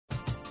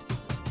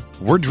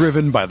We're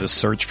driven by the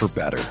search for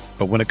better.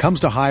 But when it comes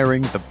to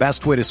hiring, the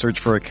best way to search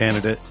for a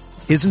candidate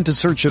isn't to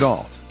search at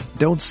all.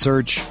 Don't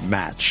search,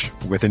 match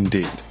with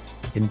Indeed.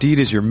 Indeed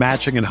is your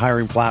matching and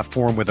hiring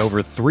platform with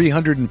over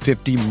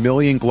 350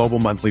 million global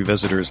monthly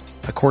visitors,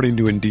 according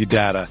to Indeed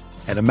data,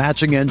 and a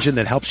matching engine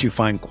that helps you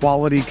find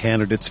quality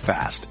candidates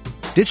fast.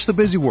 Ditch the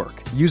busy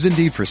work. Use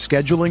Indeed for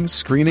scheduling,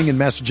 screening, and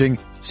messaging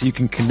so you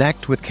can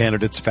connect with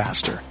candidates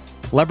faster.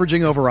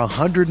 Leveraging over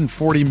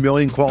 140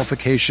 million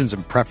qualifications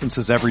and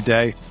preferences every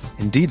day,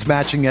 Indeed's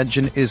matching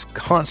engine is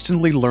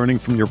constantly learning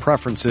from your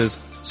preferences,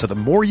 so the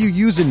more you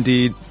use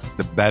Indeed,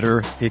 the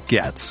better it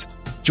gets.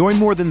 Join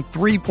more than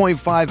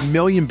 3.5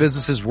 million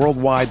businesses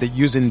worldwide that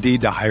use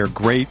Indeed to hire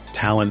great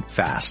talent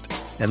fast.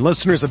 And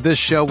listeners of this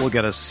show will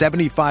get a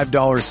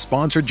 $75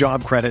 sponsored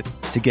job credit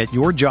to get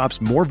your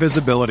jobs more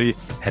visibility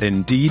at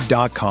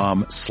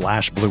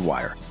Indeed.com/Blue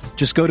Wire.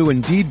 Just go to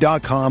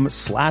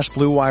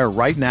Indeed.com/Blue Wire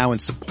right now and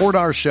support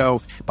our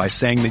show by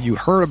saying that you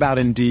heard about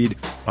Indeed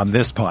on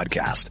this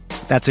podcast.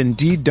 That's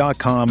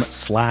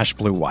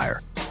Indeed.com/Blue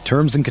Wire.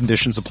 Terms and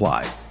conditions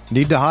apply.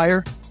 Need to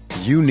hire?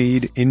 You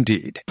need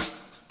Indeed.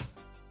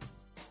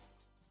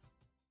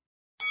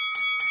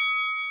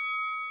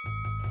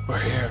 We're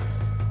here.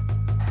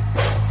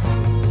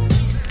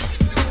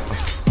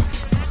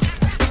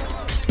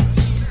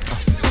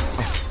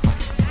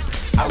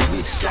 I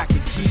wish I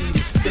could give you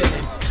this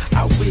feeling.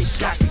 I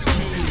wish I could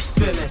give you this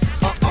feeling.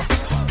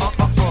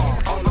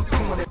 On the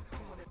corner.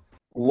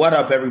 What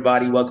up,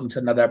 everybody? Welcome to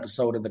another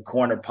episode of the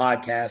Corner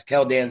Podcast.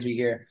 Kel Dansby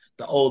here.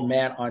 The old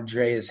man,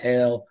 Andreas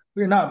Hale.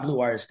 We're not in Blue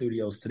Wire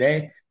Studios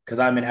today because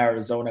I'm in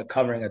Arizona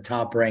covering a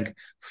top-ranked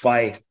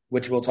fight,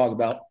 which we'll talk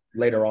about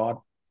later on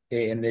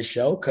in this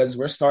show because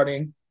we're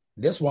starting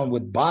this one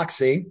with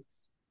boxing.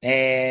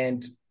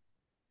 And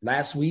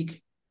last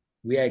week,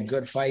 we had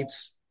good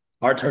fights.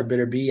 Artur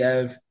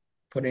Beterbiev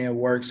putting in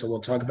work, so we'll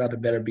talk about the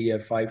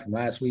Beterbiev fight from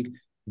last week.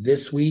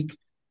 This week,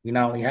 we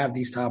not only have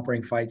these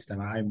top-ranked fights that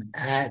I'm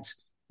at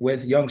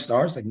with young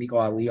stars like Nico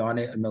Ali on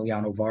it,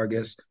 Emiliano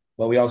Vargas,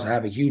 but we also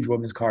have a huge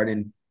women's card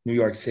in New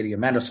York City.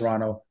 Amanda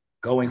Serrano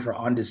going for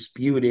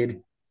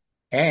Undisputed,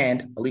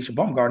 and Alicia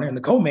Baumgartner in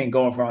the co-main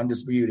going for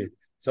Undisputed.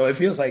 So it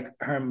feels like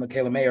her and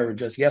Michaela Mayer were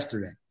just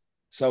yesterday.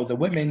 So the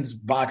women's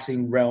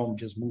boxing realm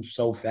just moves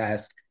so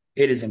fast.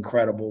 It is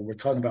incredible. We're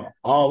talking about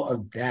all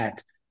of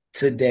that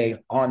today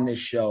on this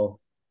show.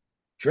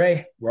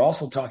 Dre, we're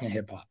also talking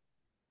hip-hop.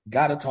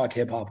 Got to talk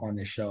hip-hop on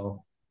this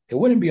show. It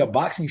wouldn't be a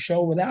boxing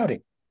show without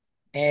it.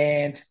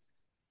 And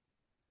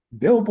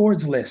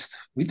Billboard's list.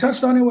 We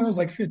touched on it when it was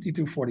like 50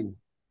 through 41.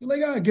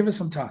 You're like, give it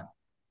some time.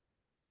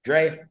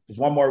 Dre, there's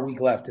one more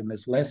week left in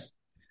this list.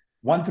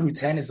 1 through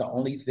 10 is the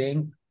only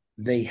thing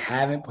they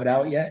haven't put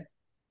out yet.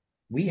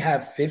 We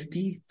have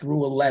 50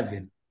 through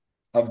 11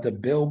 of the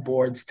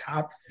Billboard's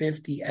top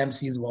 50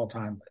 MCs of all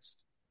time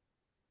list.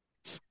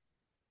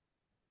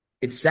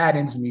 It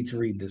saddens me to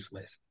read this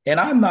list. And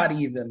I'm not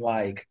even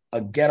like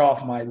a get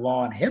off my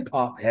lawn hip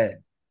hop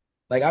head.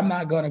 Like, I'm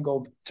not going to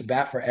go to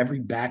bat for every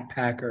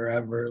backpacker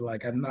ever.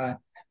 Like, I'm not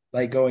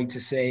like going to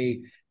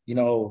say,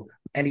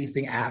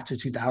 anything after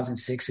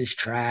 2006 is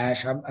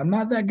trash. I'm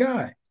not that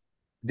guy.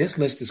 This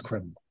list is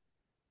criminal.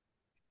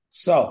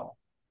 So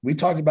we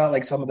talked about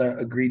like some of the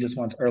egregious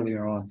ones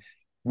earlier on.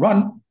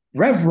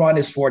 Rev Run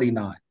is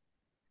 49.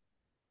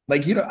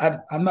 Like,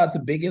 I'm not the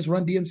biggest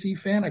Run DMC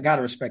fan. I got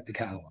to respect the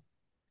catalog.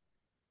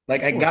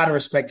 Like, I got to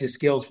respect his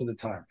skills for the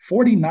time.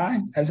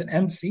 49 as an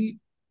MC.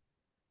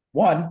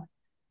 One,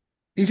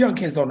 these young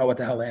kids don't know what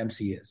the hell an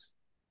MC is.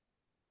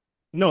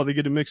 No, they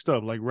get it mixed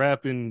up. Like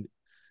rappers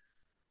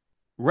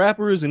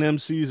and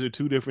MCs are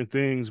two different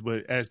things,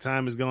 but as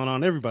time has gone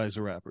on, everybody's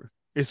a rapper.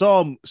 It's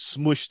all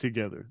smushed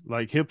together,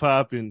 like hip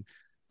hop and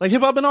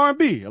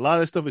R&B. A lot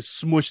of that stuff is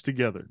smushed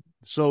together.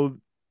 So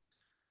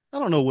I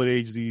don't know what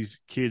age these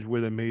kids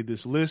were that made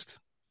this list.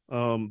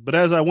 But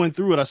as I went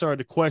through it, I started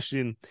to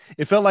question.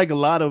 It felt like a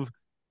lot of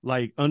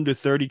like under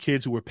 30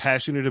 kids who were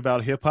passionate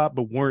about hip hop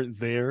but weren't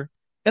there.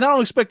 And I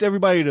don't expect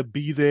everybody to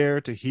be there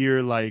to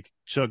hear like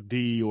Chuck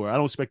D, or I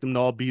don't expect them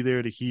to all be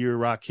there to hear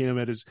Rakim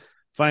at his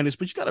finest,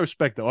 but you got to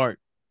respect the art.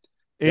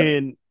 Yep.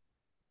 And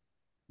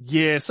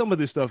yeah, some of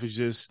this stuff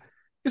is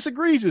it's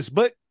egregious,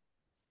 but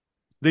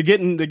they're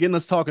getting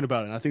us talking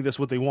about it. And I think that's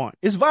what they want.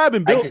 It's Vibe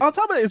and Bill. On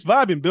top of that, it's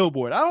Vibe and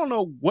Billboard. I don't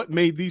know what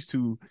made these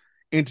two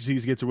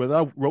entities get together.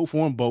 I wrote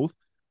for them both.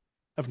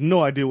 I have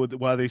no idea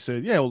why they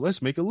said, yeah, well,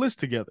 let's make a list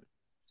together.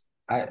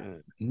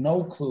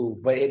 No clue,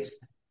 but it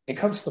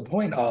comes to the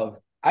point of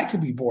I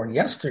could be born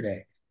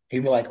yesterday.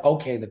 He'd be like,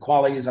 okay, the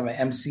qualities of an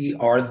MC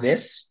are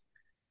this.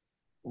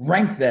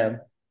 Rank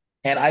them.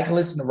 And I can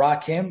listen to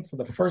Rakim for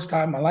the first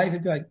time in my life.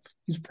 He'd be like,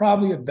 he's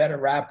probably a better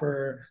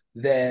rapper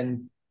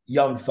than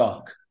Young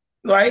Thug.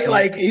 Right?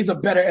 Like, he's a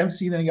better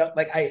MC than Young.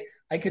 Like, I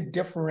could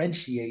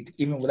differentiate,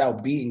 even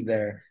without being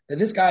there, that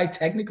this guy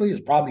technically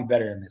is probably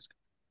better than this guy.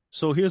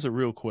 So here's a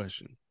real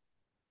question.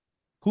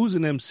 Who's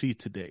an MC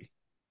today?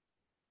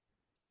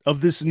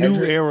 Of this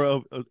new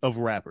era of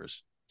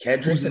rappers?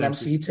 Kendrick's an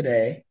MC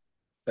today,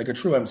 like a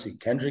true MC.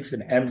 Kendrick's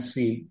an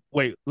MC.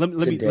 Wait, let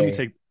me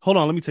take. Hold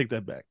on, let me take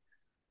that back.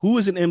 Who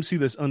is an MC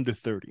that's under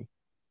 30?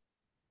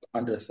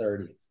 Under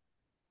 30.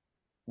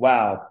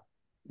 Wow.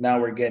 Now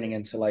we're getting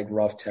into like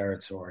rough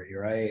territory,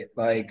 right?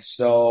 Like,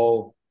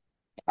 so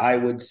I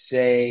would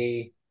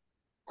say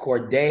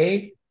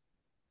Corday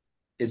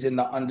is in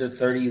the under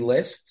 30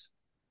 list.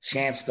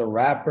 Chance the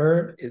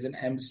Rapper is an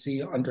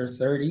MC under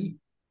 30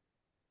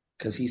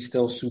 because he's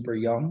still super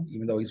young,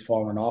 even though he's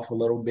fallen off a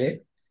little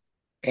bit.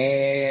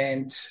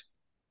 And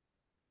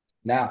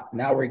now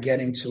we're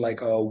getting to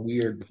like a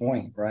weird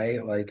point,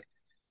 right? Like,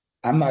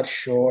 I'm not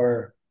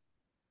sure.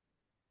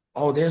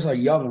 Oh, there's a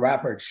young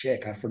rapper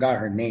chick. I forgot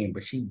her name,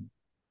 but she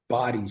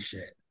body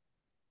shit.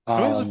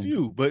 There's a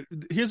few, but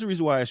here's the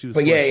reason why I asked you this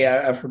But question.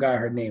 yeah, I forgot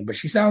her name, but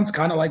she sounds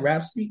kind of like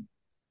Rhapsody.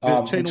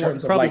 In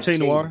terms of probably like Che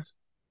Noir.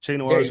 Che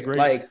Noir is great.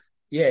 Like,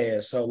 yeah.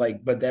 So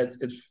like, but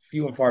it's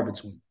few and far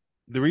between.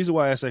 The reason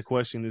why I asked that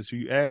question is if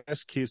you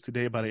ask kids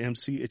today about an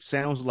MC, it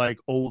sounds like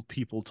old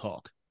people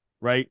talk,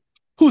 right?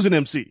 Who's an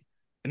MC?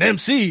 An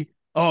MC?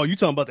 Oh, you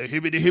talking about the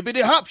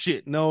hibbity hop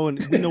shit. No,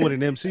 and we know what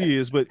an MC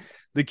is, but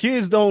the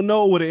kids don't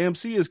know what an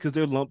MC is because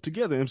they're lumped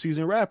together, MCs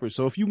and rappers.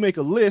 So if you make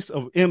a list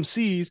of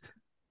MCs,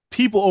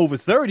 people over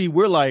 30,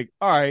 we're like,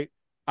 all right,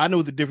 I know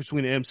what the difference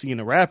between an MC and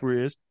a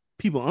rapper is.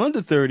 People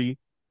under 30,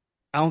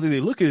 I don't think they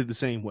look at it the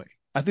same way.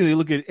 I think they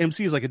look at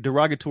MC as like a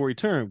derogatory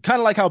term,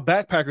 kind of like how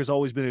backpacker's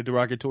always been a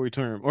derogatory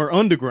term, or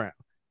underground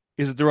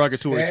is a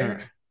derogatory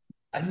term.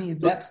 I mean,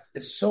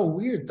 it's so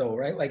weird though,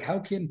 right? Like, how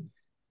can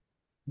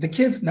the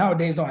kids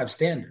nowadays don't have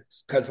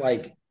standards? Because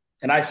like,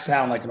 and I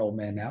sound like an old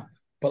man now,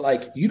 but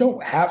like, you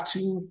don't have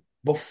to.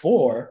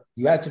 Before,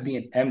 you had to be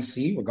an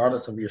MC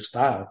regardless of your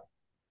style,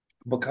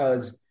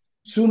 because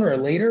sooner or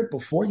later,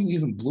 before you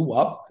even blew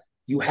up,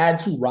 you had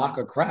to rock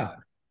a crowd.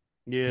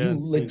 Yeah. You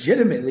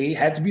legitimately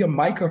had to be a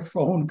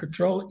microphone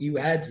controller. You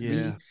had to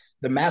be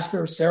the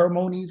master of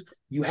ceremonies.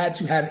 You had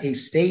to have a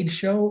stage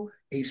show,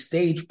 a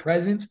stage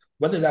presence,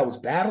 whether that was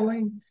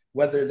battling,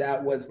 whether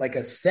that was like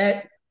a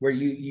set where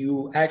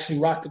you actually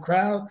rock the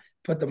crowd,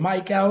 put the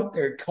mic out,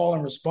 they're call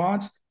and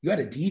response. You had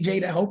a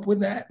DJ to help with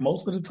that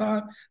most of the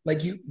time.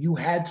 Like you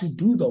had to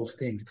do those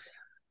things.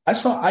 I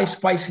saw Ice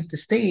Spice hit the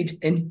stage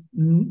and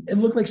it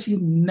looked like she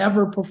had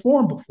never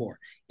performed before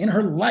in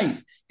her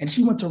life. And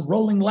she went to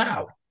Rolling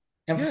Loud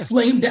and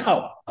flamed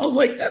out. I was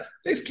like,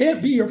 this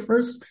can't be your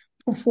first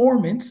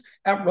performance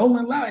at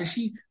Rolling Loud. And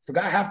she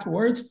forgot half the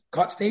words,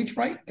 caught stage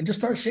fright, and just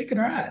started shaking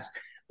her ass.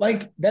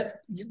 Like that,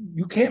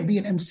 you can't be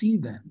an MC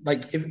then.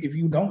 Like if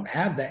you don't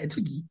have that, it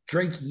took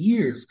Drake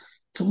years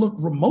to look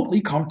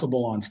remotely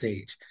comfortable on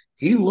stage.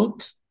 He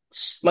looked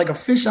like a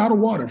fish out of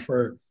water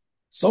for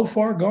So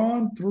Far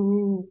Gone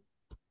through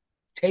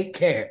Take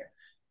Care.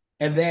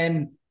 And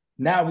then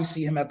now we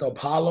see him at the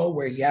Apollo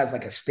where he has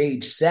like a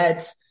stage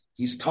set.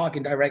 He's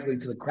talking directly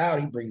to the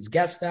crowd. He brings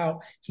guests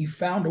out. He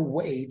found a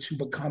way to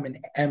become an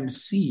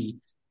MC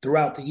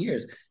throughout the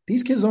years.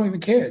 These kids don't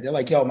even care. They're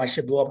like, yo, my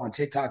shit blew up on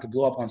TikTok. It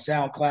blew up on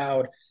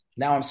SoundCloud.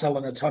 Now I'm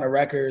selling a ton of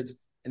records.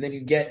 And then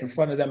you get in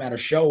front of them at a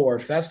show or a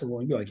festival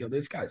and you're like, yo,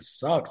 this guy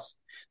sucks.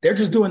 They're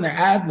just doing their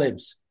ad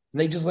libs. And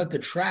they just let the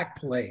track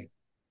play.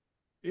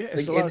 Yeah,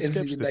 it's a lot of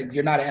steps like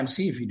you're not an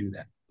MC if you do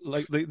that.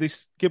 Like they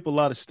skip a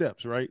lot of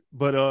steps, right?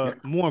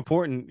 But more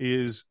important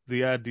is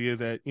the idea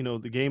that, you know,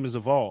 the game has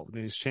evolved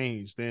and it's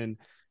changed. And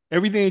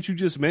everything that you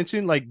just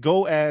mentioned, like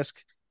go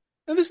ask,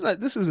 and this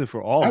isn't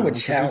for all. I would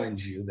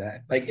challenge you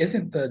that. Like,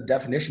 isn't the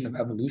definition of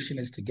evolution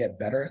is to get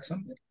better at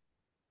something?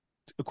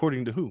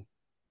 According to who?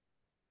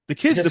 The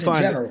kids Just define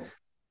in general.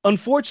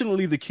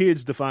 Unfortunately, the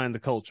kids define the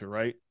culture,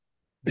 right?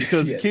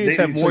 Because the kids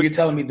have more. So you're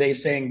telling me they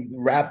saying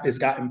rap has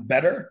gotten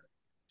better?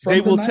 They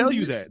will tell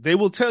you that. They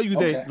will tell you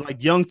that,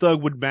 like, Young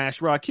Thug would mash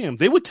Rakim.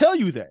 They would tell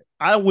you that.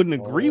 I wouldn't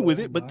agree with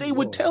it, but they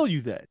would tell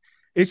you that.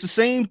 It's the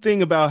same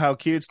thing about how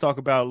kids talk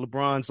about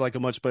LeBron's like a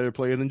much better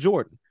player than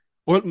Jordan.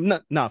 Or,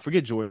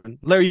 forget Jordan.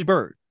 Larry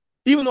Bird.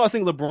 Even though I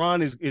think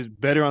LeBron is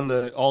better on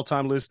the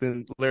all-time list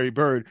than Larry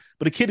Bird,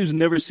 but a kid who's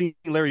never seen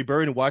Larry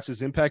Bird and watched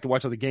his impact and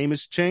watched how the game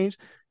has changed,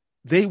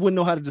 they wouldn't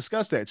know how to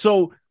discuss that.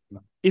 So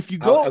if you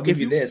go... I'll give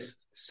you this.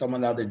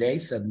 Someone the other day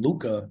said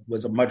Luka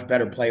was a much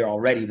better player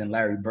already than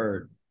Larry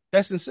Bird.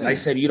 That's insane. And I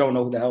said, you don't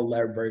know who the hell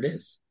Larry Bird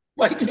is.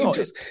 Like,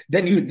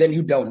 then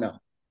you don't know.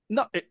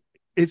 No,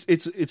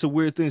 it's a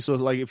weird thing. So,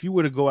 like, if you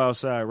were to go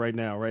outside right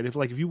now, right?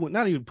 If you would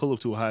not even pull up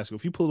to a high school,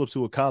 if you pull up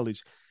to a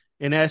college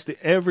and ask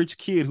the average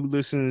kid who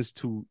listens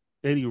to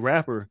any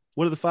rapper,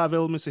 what are the 5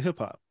 elements of hip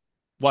hop?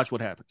 Watch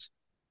what happens.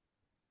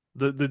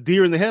 The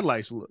deer in the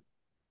headlights look.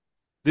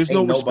 There's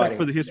no respect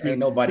for the history. Ain't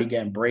nobody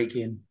getting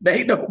breaking.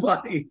 Ain't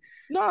nobody.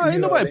 No,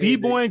 ain't nobody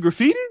b-boying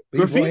graffiti.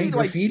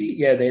 Graffiti?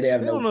 Yeah, they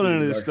have don't know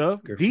none of this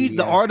stuff.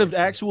 The art of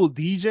actual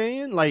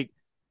DJing, like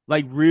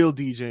real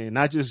DJing,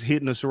 not just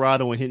hitting a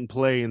Serato and hitting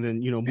play and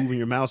then, you know, moving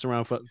your mouse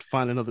around to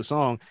find another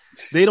song.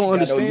 They don't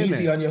understand that.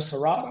 Easy on your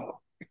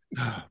Serato.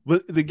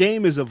 But the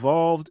game has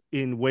evolved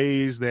in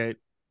ways that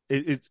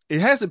it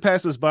hasn't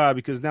passed us by,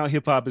 because now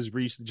hip hop has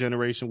reached the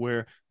generation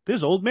where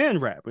there's old man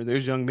rap and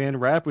there's young man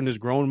rap and there's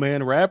grown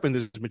man rap and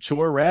there's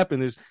mature rap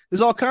and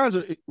there's all kinds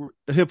of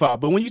hip hop.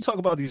 But when you talk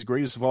about these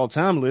greatest of all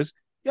time lists,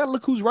 you gotta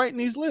look who's writing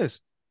these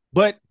lists.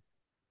 But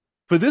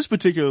for this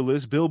particular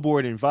list,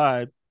 Billboard and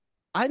Vibe,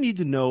 I need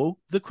to know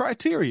the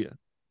criteria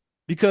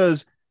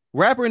because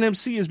rapper and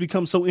MC has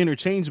become so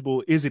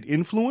interchangeable. Is it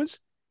influence?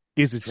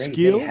 Is it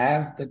skill? They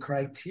have the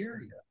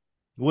criteria.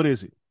 What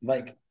is it?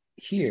 Like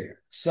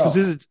here. So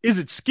is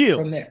it skill?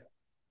 From there.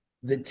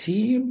 The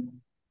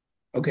team,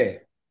 okay.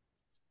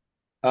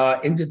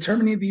 In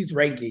determining these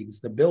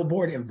rankings, the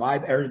Billboard and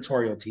Vibe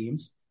editorial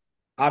teams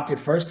opted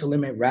first to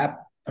limit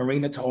rap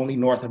arena to only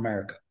North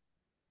America.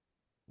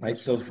 Right.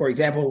 So, for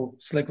example,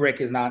 Slick Rick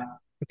is not.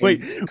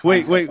 Wait. Does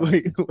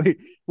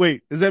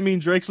that mean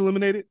Drake's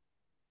eliminated?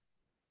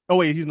 Oh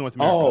wait, he's North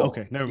America. Oh,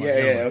 okay, never mind.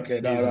 Yeah,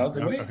 okay. No, I was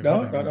like, wait,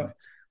 no.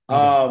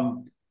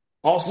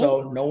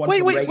 Also, no one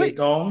from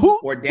reggaeton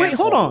or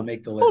dancehall will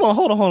make the list.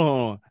 Hold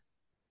on.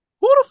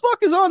 Who the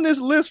fuck is on this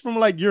list from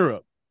like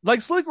Europe? Like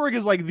Slick Rick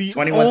is like the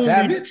 21 only...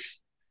 Savage.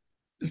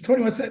 It's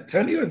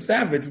 21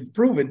 Savage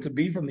proven to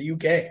be from the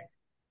UK.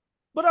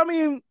 But I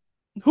mean,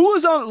 who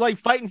is on like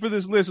fighting for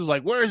this list? Is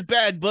like, where's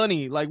Bad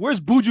Bunny? Like, where's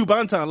Buju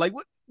Banton? Like,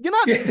 what? You're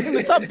not in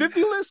the top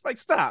 50 list. Like,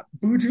 stop.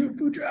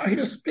 Buju out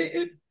here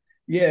spitting.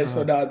 Yeah,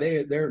 so no,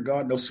 they're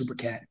gone. No Super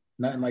Cat,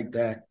 nothing like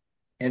that.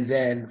 And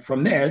then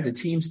from there, the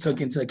teams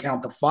took into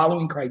account the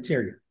following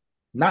criteria,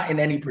 not in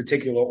any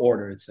particular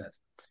order. It says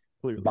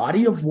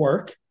body of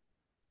work,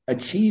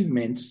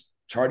 achievements,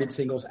 charted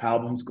singles,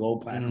 albums,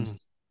 gold, platinums,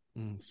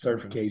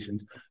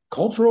 certifications,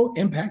 cultural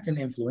impact and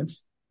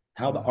influence,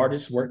 how the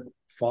artist's work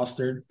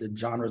fostered the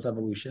genre's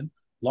evolution,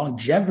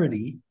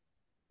 longevity,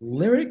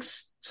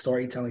 lyrics,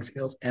 storytelling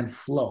skills, and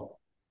flow.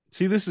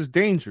 See, this is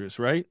dangerous,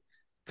 right?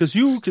 Because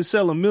you could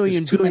sell 1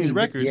 million billion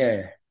records,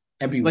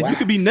 and be like whack. You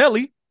could be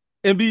Nelly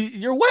and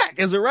you're whack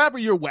as a rapper.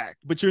 You're whack,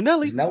 but you're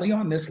Nelly. Is Nelly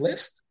on this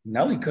list?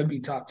 Nelly could be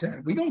top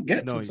 10. We gonna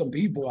get to some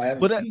people I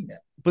haven't seen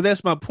yet. But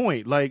that's my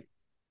point. Like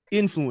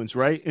influence,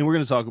 right? And we're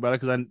gonna talk about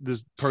it because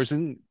this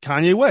person,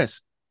 Kanye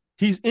West,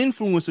 he's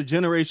influenced a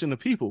generation of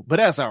people. But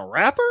as a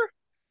rapper,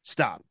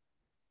 stop.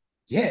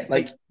 Yeah,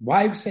 like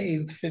why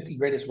say 50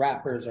 greatest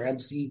rappers or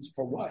MCs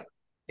for what?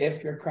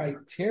 If your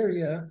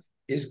criteria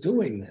is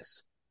doing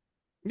this.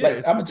 Yeah,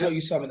 like, I'm going to tell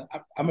you something.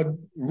 I'm a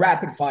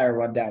rapid fire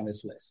run down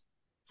this list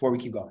before we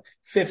keep going.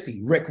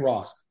 50, Rick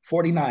Ross.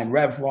 49,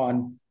 Rev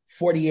Run.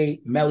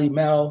 48, Melly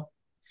Mel.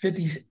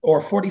 50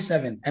 or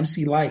 47,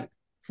 MC Light.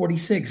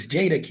 46,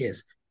 Jada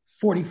Kiss.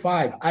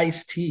 45,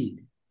 Ice-T.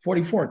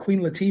 44,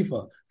 Queen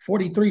Latifah.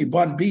 43,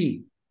 Bun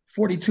B.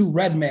 42,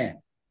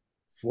 Redman.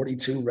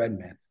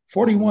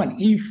 41,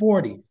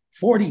 E40.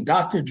 40,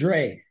 Dr.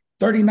 Dre.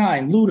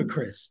 39,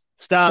 Ludacris.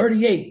 Stop.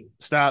 38.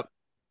 Stop.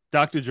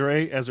 Dr.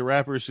 Dre, as a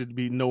rapper, should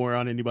be nowhere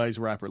on anybody's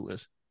rapper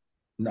list.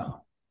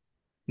 No.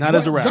 Not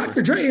as a rapper.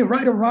 Dr. Dre ain't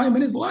write a rhyme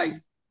in his life.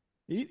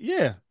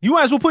 Yeah. You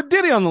might as well put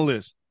Diddy on the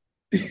list.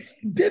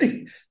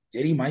 Diddy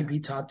might be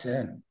top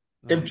 10.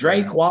 If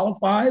Dre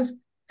qualifies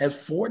as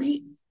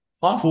 40,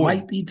 Puff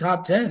might be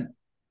top 10.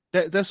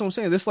 That's what I'm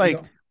saying. It's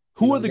like,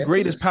 who are the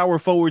greatest power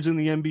forwards in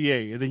the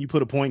NBA? And then you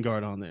put a point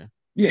guard on there.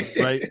 Yeah.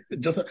 Right?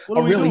 Just a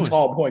really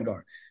tall point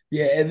guard.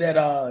 Yeah. And then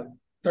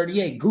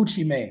 38,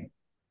 Gucci Mane.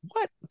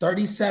 What?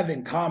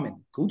 37,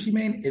 Common. Gucci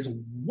Mane is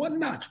one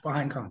notch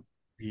behind Common.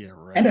 Yeah,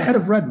 right. And ahead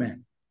of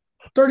Redman.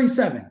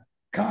 37,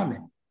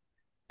 Common.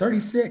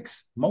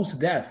 36, Mos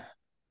Def.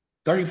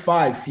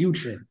 35,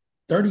 Future.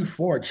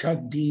 34, Chuck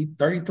D.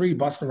 33,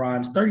 Busta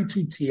Rhymes.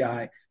 32,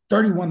 T.I.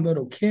 31,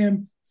 Lil'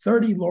 Kim.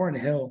 30, Lauryn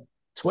Hill.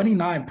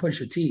 29,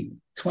 Pusha T.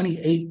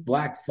 28,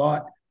 Black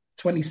Thought.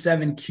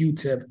 27,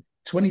 Q-Tip.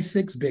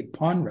 26, Big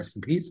Pun. Rest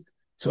in peace.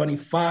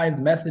 25,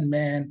 Method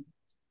Man.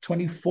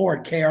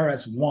 24,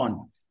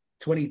 KRS-One.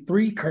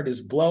 23, Curtis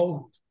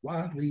Blow,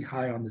 wildly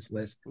high on this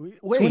list.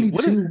 Wait,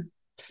 22.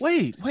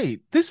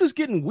 Wait. This is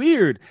getting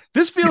weird.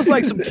 This feels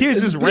like some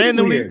kids just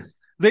randomly.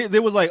 They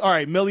was like, all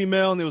right, Melly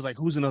Mel, and they was like,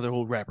 who's another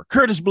old rapper?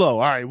 Curtis Blow.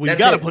 All right, well, you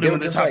got to put him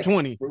in the top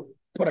 20.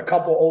 Put a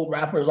couple old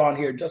rappers on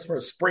here just for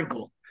a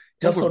sprinkle,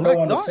 just so no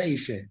one will say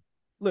shit.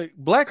 Look,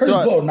 Curtis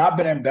Blow not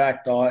better than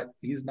Black Thought.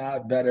 He's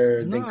not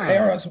better than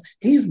KRS.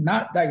 He's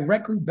not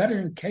directly better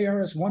than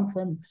KRS-One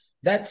from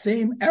that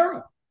same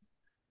era.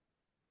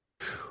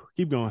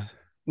 Keep going.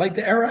 Like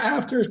the era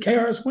after is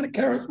KRS-One.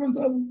 KRS-One's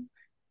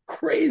a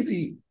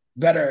crazy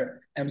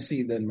better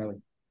MC than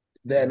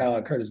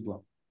Curtis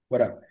Blow.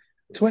 Whatever.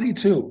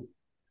 22.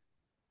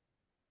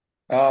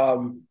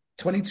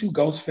 22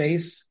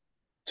 Ghostface.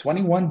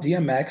 21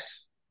 DMX.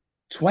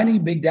 20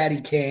 Big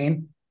Daddy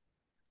Kane.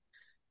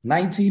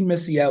 19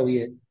 Missy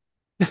Elliott.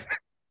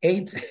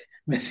 8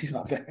 Missy's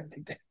not better than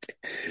Big Daddy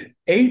Kane.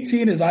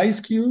 18 is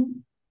Ice Cube.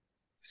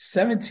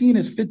 17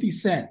 is 50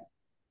 Cent.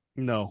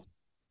 No.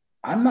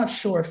 I'm not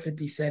sure if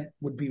 50 Cent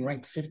would be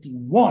ranked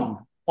 51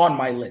 on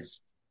my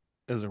list.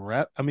 As a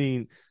rap? I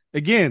mean,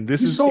 again,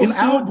 this is sold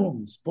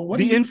albums, but what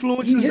the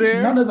influence is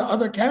there. None of the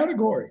other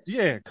categories.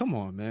 Yeah, come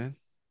on, man.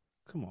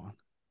 Come on.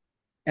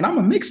 And I'm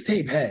a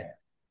mixtape head.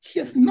 He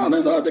has none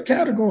of the other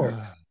categories.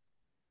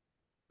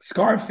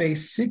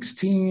 Scarface,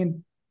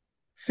 16.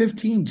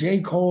 15,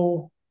 J.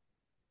 Cole.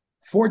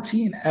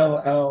 14,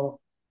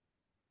 LL.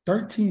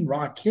 13,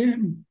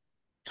 Rakim.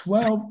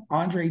 12,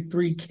 Andre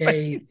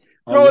 3K.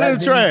 Throw it in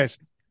the trash.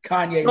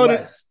 Kanye throw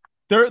West.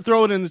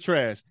 throw it in the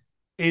trash.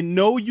 In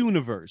no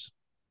universe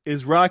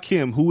is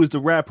Rakim, who is the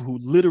rapper who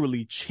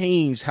literally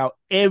changed how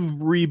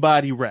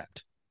everybody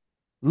rapped.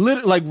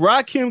 Like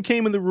Rakim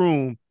came in the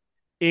room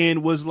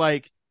and was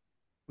like,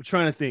 we're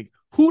trying to think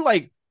who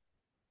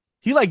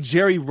he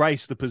Jerry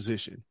Rice the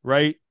position,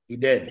 right? He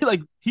did.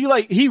 He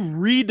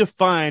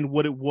redefined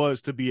what it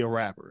was to be a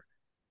rapper.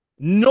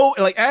 No,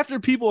 like after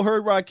people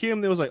heard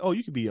Rakim, they was like, oh,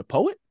 you could be a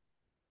poet.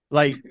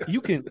 Like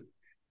you can,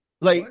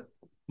 like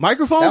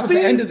microphone. That was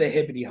theme? the end of the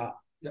hippity hop.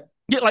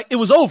 Yeah, like it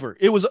was over.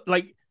 It was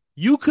like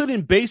you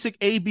couldn't basic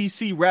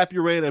ABC wrap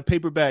your way in a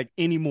paper bag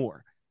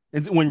anymore.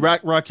 And when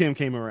Rakim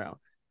came around,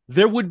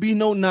 there would be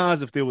no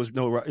Nas if there was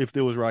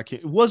Rakim.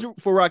 It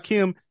wasn't for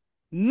Rakim,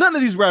 none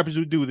of these rappers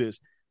would do this.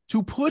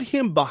 To put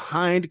him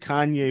behind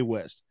Kanye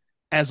West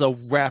as a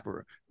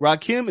rapper,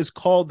 Rakim is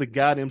called the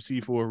God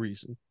MC for a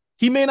reason.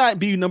 He may not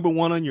be number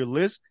one on your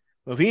list,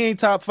 but if he ain't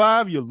top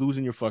 5, you're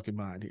losing your fucking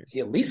mind here. He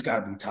at least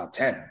got to be top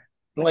 10.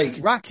 Like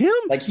Rakim,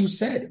 like you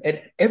said,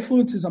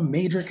 influence is a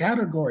major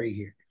category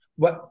here.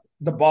 But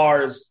the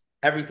bars,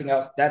 everything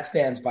else, that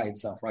stands by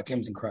itself.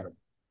 Rakim's incredible.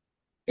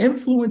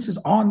 Influence is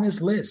on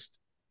this list.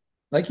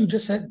 Like you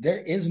just said, there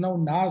is no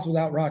Nas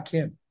without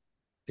Rakim.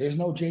 There's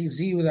no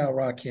Jay-Z without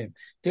Rakim.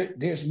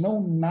 There's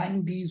no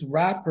 90s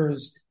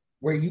rappers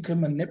where you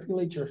can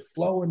manipulate your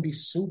flow and be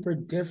super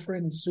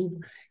different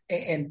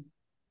and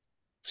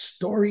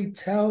story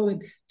tell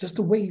and just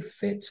the way you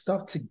fit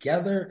stuff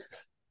together.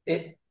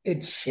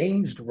 It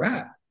changed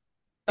rap.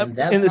 And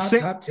that's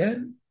not top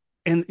 10.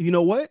 And you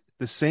know what?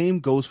 The same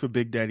goes for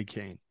Big Daddy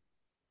Kane.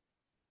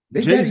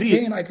 Big Daddy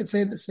Kane, I could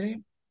say the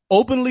same.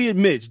 Openly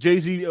admits,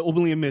 Jay-Z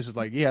openly admits, is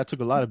like, yeah, I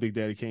took a lot of Big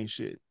Daddy Kane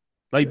shit.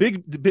 Like,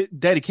 Big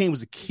Daddy Kane was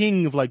the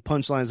king of, like,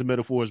 punchlines and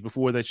metaphors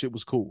before that shit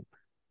was cool.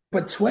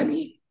 But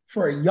 20,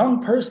 for a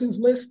young person's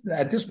list,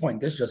 at this point,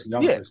 there's just a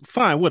young person.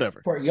 Fine,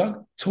 whatever. For a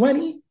young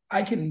 20,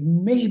 I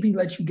can maybe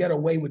let you get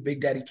away with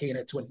Big Daddy Kane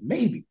at 20,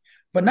 maybe.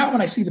 But not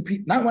when I see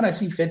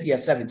 50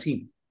 at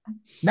 17.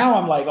 Now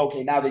I'm like,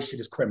 okay, now this shit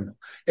is criminal.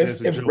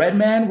 If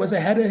Redman was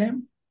ahead of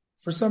him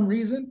for some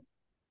reason,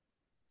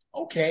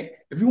 okay.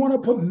 If you want to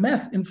put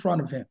meth in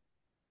front of him,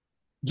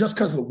 just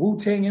because of the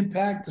Wu-Tang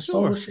impact, the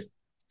solo shit,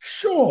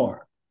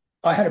 sure.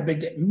 I had a big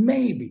day,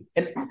 maybe.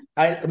 And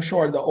I'm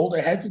sure the older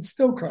heads would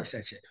still crush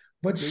that shit.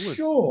 But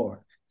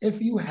sure,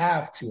 if you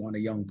have to on a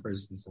young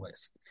person's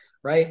list,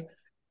 right?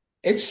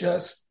 It's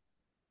just,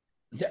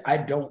 I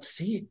don't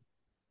see it.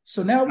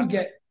 So now we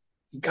get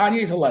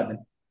Kanye's 11,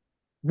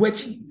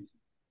 which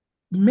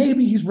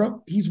maybe he's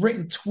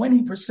written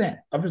 20%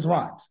 of his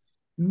rhymes,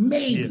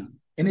 maybe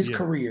in his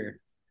career.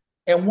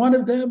 And one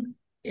of them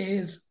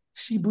is,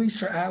 she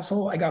bleached her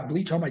asshole, I got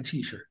bleach on my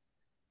t-shirt.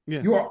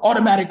 Yeah. You are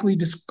automatically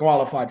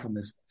disqualified from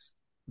this list.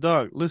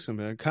 Dog, listen,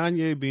 man.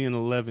 Kanye being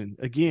 11,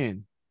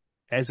 again,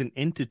 as an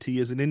entity,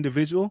 as an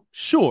individual,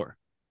 sure.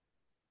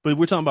 But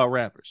we're talking about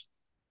rappers.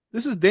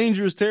 This is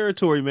dangerous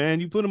territory, man.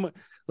 You put him,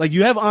 like,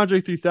 you have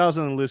Andre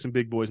 3000 on the list and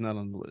Big Boy's not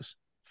on the list.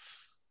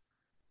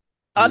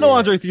 I know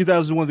Andre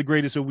 3000 is one of the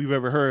greatest that we've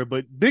ever heard,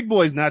 but Big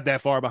Boy's not that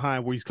far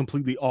behind where he's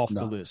completely off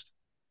the list.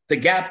 The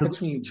gap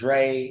between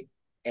Dre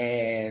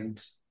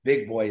and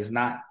Big Boy is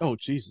not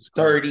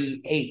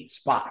 38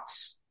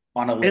 spots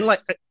on a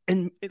list.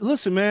 And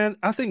listen, man,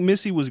 I think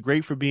Missy was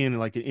great for being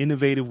like an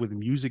innovative with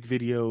music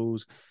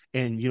videos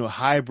and, you know,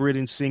 hybrid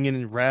and singing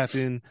and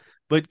rapping.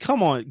 But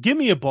come on, give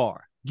me a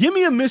bar. Give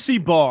me a Missy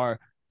bar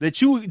that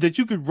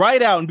you could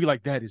write out and be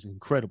like, that is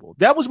incredible.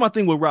 That was my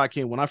thing with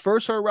Rakim. When I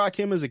first heard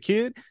Rakim as a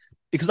kid,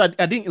 because I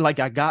didn't, like,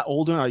 I got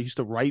older and I used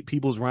to write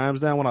people's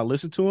rhymes down when I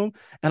listened to him,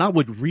 and I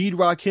would read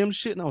Rakim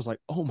shit and I was like,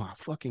 oh my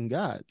fucking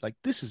God, like,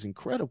 this is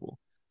incredible.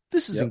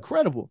 This is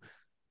incredible.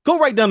 Go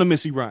write down a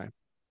Missy rhyme.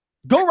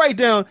 Go write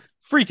down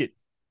Freak It.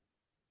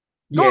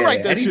 Go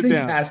write that shit down.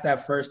 Anything past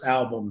that first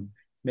album,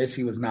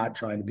 Missy was not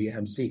trying to be an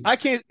MC.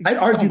 I'd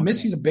argue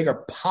Missy's a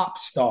bigger pop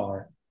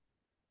star,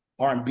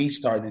 R&B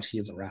star than she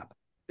is a rapper.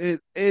 I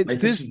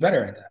think she's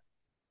better at that.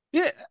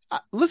 Yeah,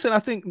 listen, I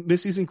think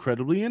Missy's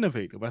incredibly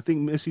innovative. I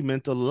think Missy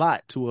meant a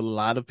lot to a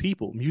lot of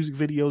people. Music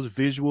videos,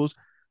 visuals,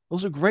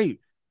 those are great.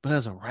 But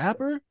as a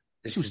rapper,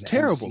 she was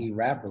terrible. MC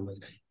rapper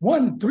list.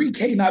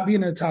 3K not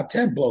being in the top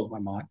 10 blows my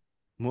mind.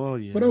 Well,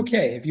 yeah. But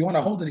okay, if you want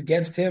to hold it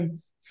against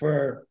him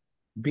for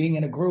being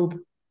in a group,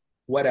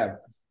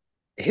 whatever.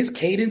 His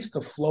cadence,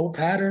 the flow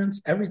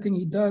patterns, everything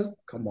he does,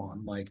 come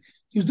on. Like,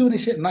 he was doing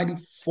this shit in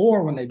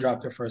 94 when they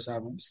dropped their first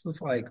album. So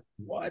it's like,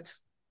 what?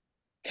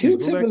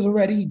 Q-Tip is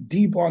already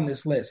deep on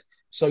this list.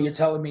 So you're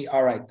telling me,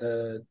 all right,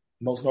 the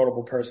most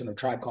notable person of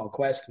Tribe Called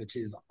Quest, which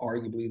is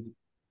arguably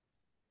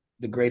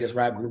the greatest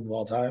rap group of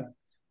all time,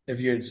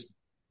 if you're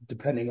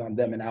depending on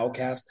them and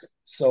Outkast.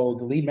 So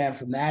the lead man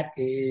from that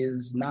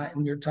is not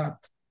in your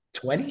top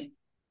 20?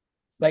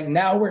 Like,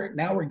 now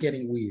we're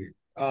getting weird.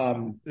 It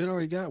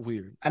already got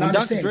weird. And I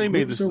Dr. Dre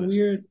made this list.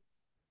 Weird.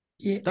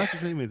 Yeah. Dr.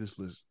 Dre made this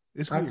list.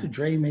 It's Dr. weird.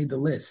 Dre made the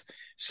list.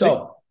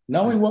 So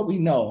knowing what we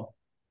know,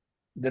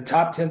 the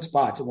top 10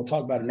 spots, and we'll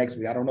talk about it next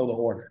week. I don't know the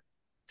order.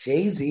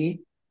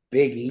 Jay-Z,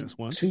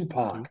 Biggie,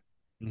 Tupac,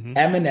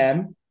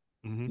 Eminem,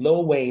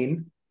 Lil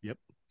Wayne, Yep.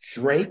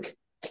 Drake,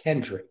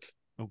 Kendrick.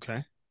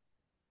 Okay.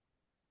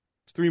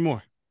 It's 3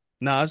 more.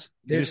 Nas.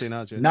 You didn't There's say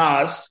Nas yet.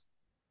 Nas.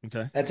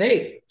 Okay. That's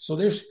 8. So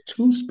there's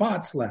 2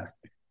 spots left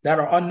that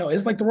are unknown.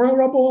 It's like the Royal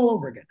Rumble all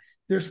over again.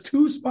 There's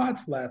 2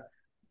 spots left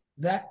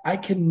that I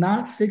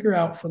cannot figure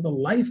out for the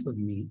life of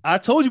me. I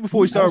told you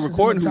before we started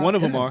recording who one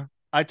of them are.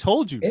 I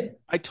told you.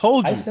 I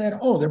said,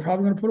 oh, they're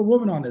probably going to put a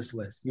woman on this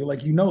list. You're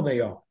like,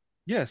 they are.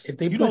 Yes. If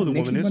they put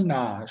Nicki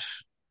Minaj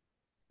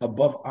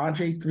above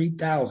Andre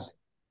 3000.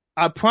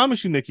 I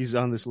promise you Nicki's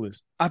on this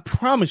list. I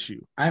promise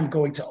you. I'm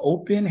going to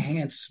open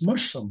hand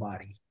smush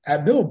somebody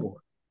at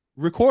Billboard.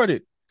 Record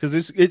it.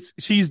 Because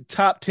she's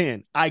top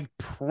 10. I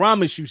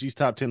promise you she's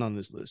top 10 on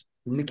this list.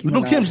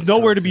 Little Kim's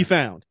nowhere to be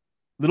found.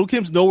 Little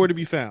Kim's nowhere to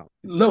be found.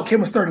 Little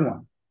Kim was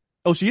 31.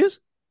 Oh, she is?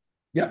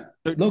 Yeah.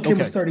 Little Kim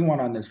was 31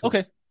 on this list.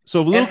 Okay.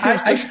 So if Little Kim,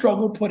 I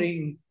struggle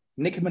putting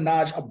Nicki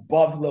Minaj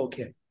above Lil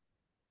Kim.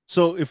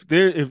 So if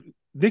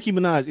Nicki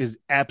Minaj is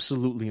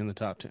absolutely in the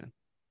top 10.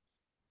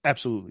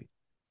 Absolutely.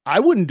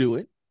 I wouldn't do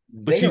it.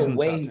 But they are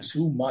weighing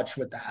too much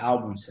with the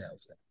album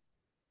sales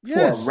for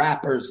a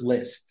rapper's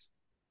list.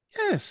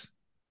 Yes.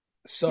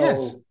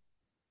 So,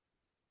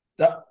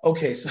 so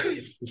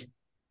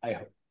I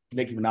hope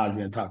Nicki Minaj being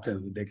in the top 10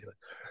 is ridiculous.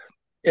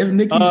 If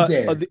Nicki's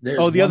there,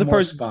 there's the other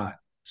person spot.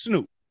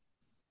 Snoop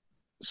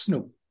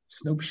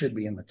should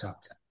be in the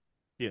top 10.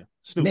 Yeah,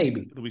 Snoop.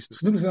 Maybe.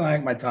 Snoop's in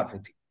like my top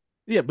 15.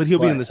 Yeah, but he'll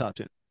be in the top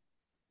 10.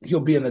 He'll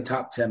be in the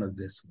top 10 of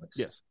this list.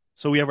 Yes.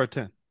 So we have our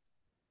 10.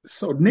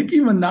 So Nicki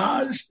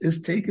Minaj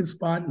is taking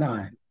spot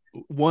 9.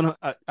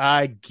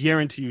 I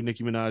guarantee you,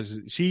 Nicki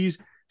Minaj,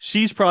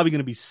 she's probably going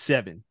to be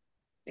 7.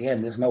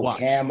 Damn, there's no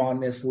Cam on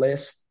this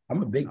list.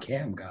 I'm a big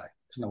Cam guy.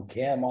 There's no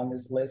Cam on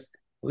this list,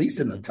 at least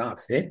in the top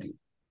 50.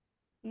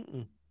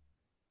 Mm-mm.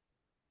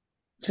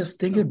 Just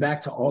thinking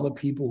back to all the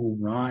people who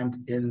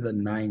rhymed in the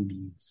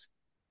 90s.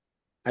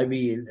 I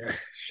mean,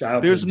 shout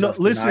out to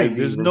Justin Ivey,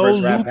 there's no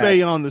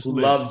Lupe on this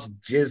list. Loves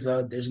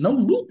Jizza. There's no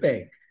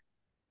Lupe.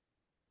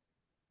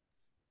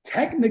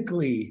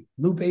 Technically,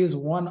 Lupe is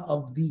one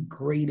of the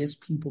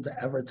greatest people to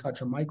ever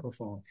touch a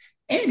microphone.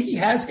 And he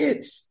has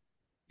hits.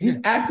 He's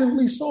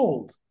actively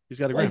sold. He's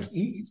got a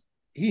Grammy.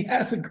 He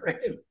has a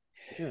Grammy.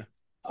 Yeah.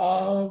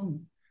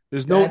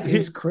 There's no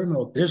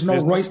criminal. There's no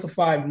Royce the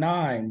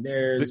 5'9".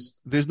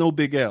 There's no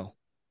Big L.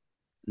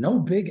 No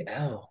Big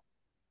L.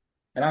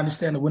 And I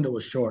understand the window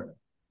was short.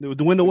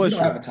 The window was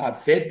short. You don't have a top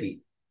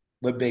 50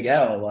 with Big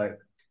L.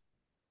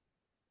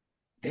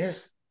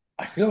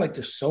 I feel like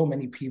there's so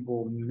many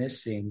people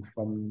missing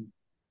from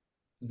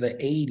the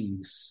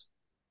 80s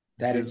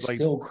that it's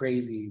still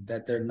crazy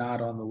that they're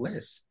not on the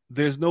list.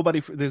 There's no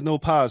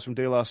Paz from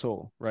De La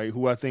Soul, right?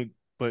 Who I think,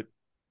 but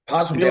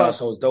Paz from De La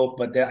Soul is dope,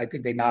 but I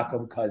think they knock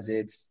him because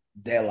it's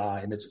De La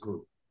and it's a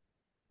group.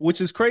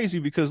 Which is crazy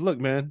because look,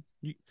 man,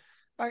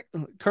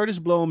 Curtis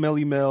Blow,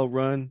 Melly Mel,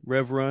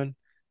 Rev Run.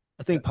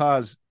 I think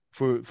Paz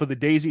for the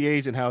Daisy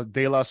age and how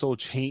De La Soul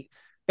changed.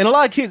 And a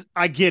lot of kids,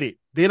 I get it.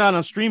 They're not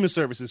on streaming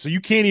services, so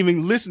you can't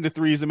even listen to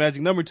 3 is the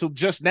Magic Number until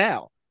just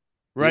now,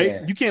 right?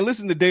 Yeah. You can't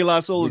listen to De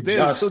La Soul is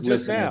there until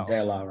just now.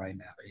 De La right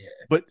now,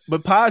 yeah.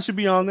 But Paz should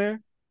be on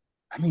there.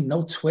 I mean,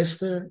 no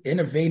Twister,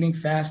 innovating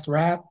fast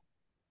rap.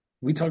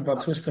 We talked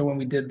about Twister when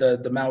we did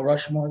the Mount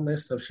Rushmore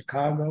list of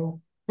Chicago.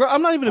 Bro,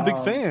 I'm not even a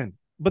big fan.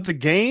 But the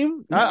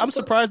Game, I'm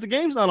surprised the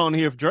Game's not on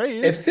here if Dre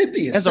is. If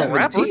 50 is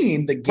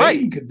 17, the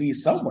Game could be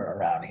somewhere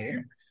around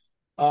here.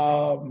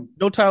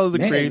 No Tyler, the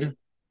Creator.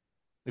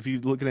 If you're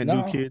looking at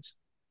new kids.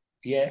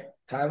 Yeah,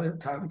 Tyler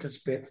could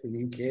spit for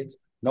new kids.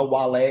 No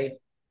Wale.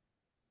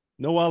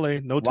 No Wale.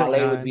 No Tech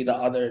Wale would be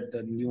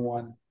the new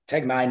one.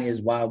 Tech 9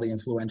 is wildly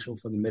influential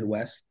for the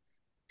Midwest.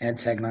 And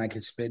Tech 9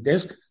 can spit.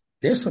 There's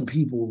some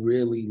people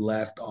really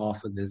left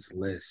off of this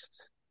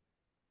list.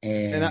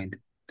 And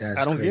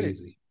that's I don't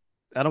crazy. Get it.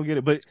 I don't get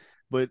it.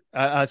 But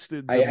I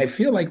still I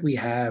feel like we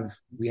have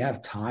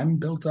time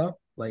built up,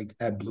 like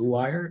at Blue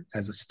Wire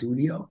as a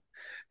studio.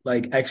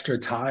 Like extra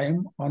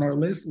time on our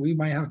list, we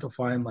might have to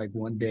find like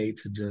one day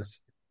to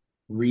just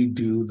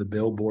redo the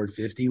Billboard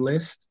 50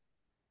 list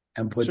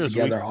and put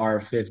together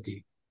our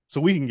 50. So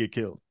we can get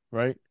killed,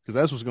 right? Because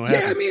that's what's going to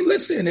happen. Yeah, I mean,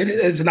 listen,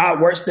 it's not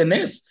worse than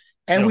this.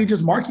 And we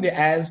just market it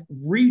as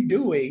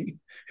redoing.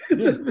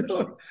 And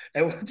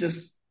we'll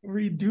just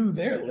redo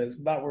their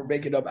list. Not we're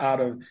making up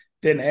out of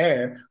thin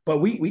air, but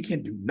we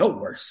can do no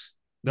worse.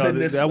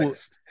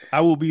 I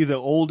will be the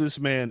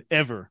oldest man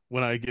ever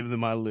when I give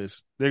them my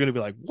list. They're going to be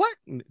like, what?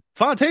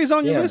 Fonte's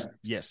on your list?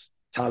 Yes.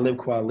 Talib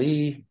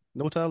Kweli.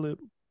 No Talib.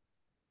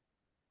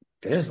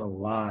 There's a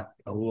lot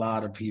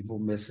of people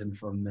missing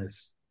from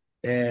this.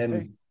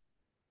 And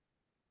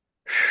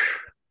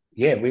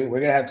we're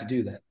going to have to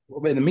do that.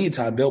 In the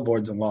meantime,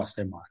 Billboard's have lost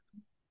their mind.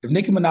 If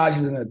Nicki Minaj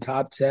is in the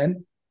top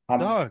 10,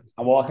 I'm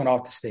walking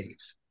off the stage.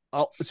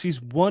 Oh, she's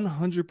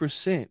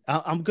 100%.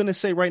 I'm going to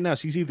say right now,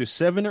 she's either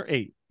 7 or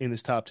 8 in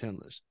this top 10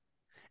 list.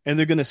 And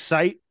they're going to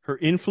cite her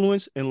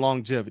influence and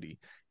longevity.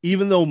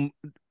 Even though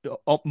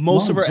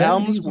most of her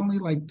albums is only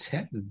like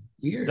 10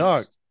 years.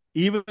 Dog,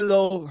 even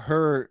though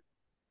her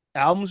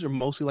albums are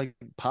mostly like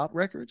pop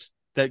records,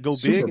 that go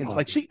Super big. And popular.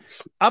 like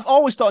I've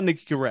always thought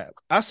Nicki could rap.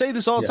 I say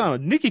this all the Yeah.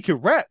 time. Nicki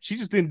could rap. She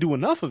just didn't do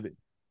enough of it.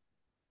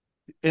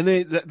 And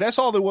then that's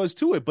all there was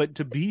to it. But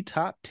to be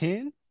top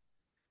 10,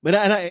 but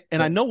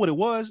I know what it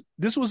was.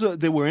 This was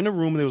they were in a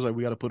room and they was like,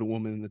 we got to put a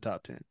woman in the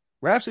top 10.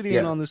 Rhapsody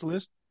ain't on this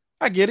list.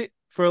 I get it.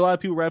 For a lot of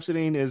people, Rhapsody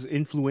ain't as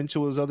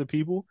influential as other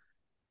people,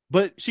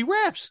 but she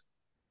raps.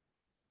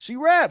 She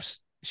raps.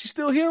 She's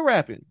still here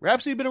rapping.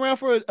 Rhapsody been around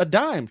for a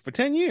dime for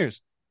 10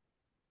 years.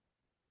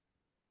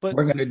 But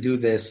we're gonna do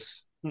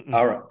this.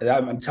 All right,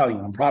 I'm telling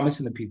you, I'm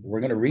promising the people, we're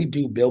gonna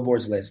redo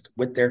Billboard's list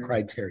with their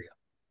criteria.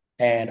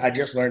 And I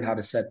just learned how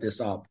to set this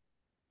up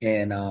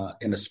in a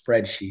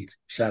spreadsheet.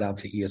 Shout out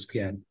to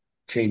ESPN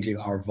changing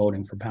our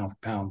voting for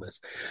pound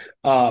list.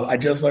 I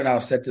just learned how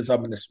to set this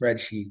up in the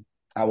spreadsheet.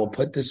 I will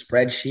put this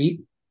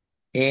spreadsheet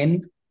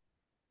in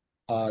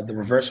the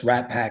Reverse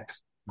Rat Pack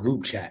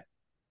group chat,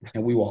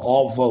 and we will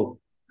all vote.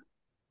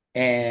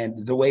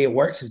 And the way it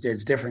works is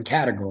there's different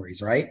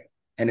categories, right?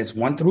 And it's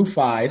 1 through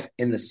 5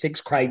 in the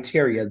 6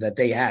 criteria that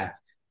they have.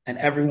 And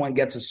everyone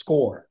gets a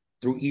score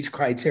through each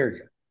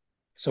criteria.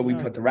 So we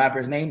put the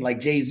rapper's name, like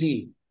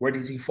Jay-Z. Where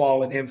does he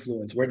fall in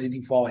influence? Where did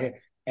he fall here?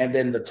 And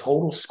then the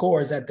total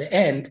scores at the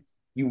end,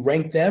 you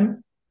rank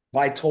them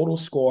by total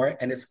score,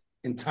 and it's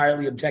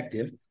entirely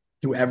objective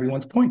through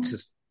everyone's point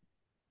system.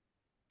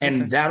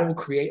 And that will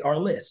create our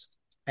list.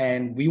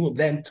 And we will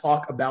then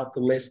talk about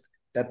the list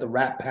that the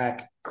Rat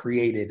Pack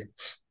created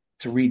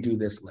to redo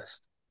this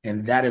list.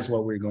 And that is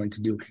what we're going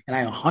to do. And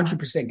I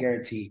 100%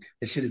 guarantee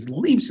this shit is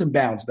leaps and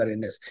bounds better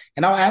than this.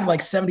 And I'll add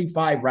like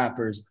 75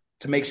 rappers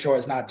to make sure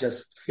it's not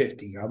just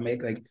 50. I'll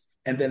make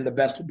and then the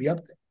best will be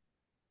up there.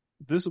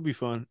 This will be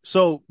fun.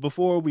 So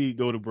before we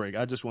go to break,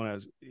 I just want to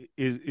ask,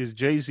 is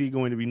Jay-Z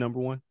going to be number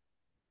 1?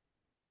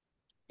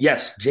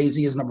 Yes,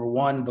 Jay-Z is number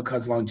 1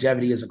 because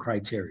longevity is a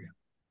criteria.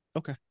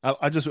 Okay.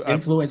 I just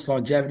influence,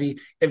 longevity.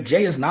 If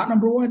Jay is not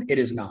number 1, it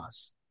is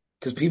Nas.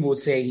 Because people would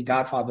say he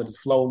godfathered the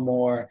flow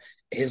more.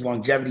 His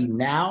longevity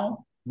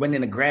now,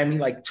 winning a Grammy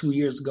like 2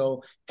 years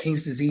ago,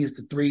 King's Disease,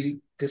 the 3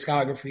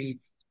 discography,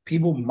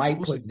 people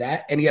might put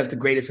that, and he has the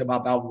greatest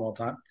hip-hop album of all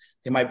time.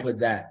 They might put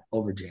that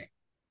over Jay.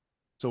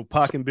 So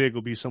Pac and Big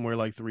will be somewhere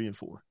like 3 and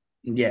 4.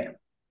 Yeah.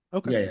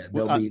 Okay.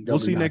 Yeah. They'll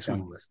see next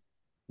week.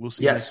 We'll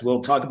see. Yes,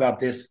 we'll talk about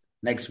this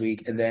next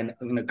week, and then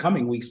in the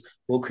coming weeks,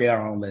 we'll create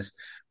our own list.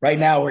 Right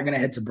now, we're going to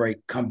head to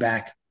break, come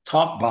back,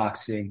 talk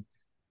boxing,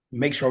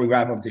 make sure we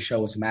wrap up the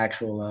show with some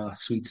actual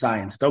sweet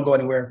science. Don't go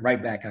anywhere.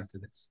 Right back after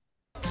this.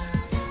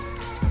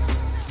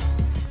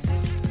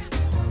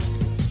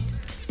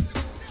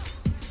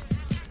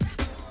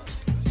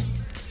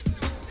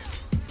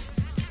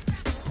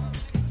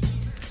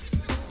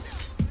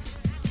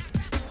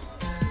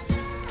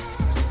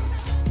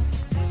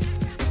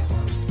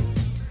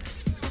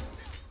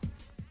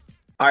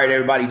 All right,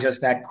 everybody,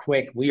 just that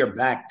quick. We are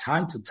back.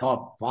 Time to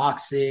talk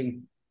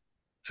boxing.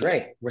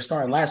 Dre, we're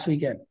starting last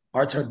weekend.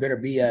 Artur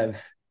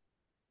Beterbiev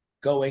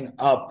going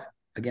up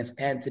against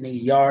Anthony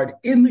Yarde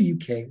in the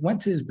UK.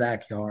 Went to his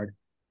backyard.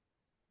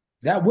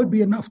 That would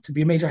be enough to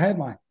be a major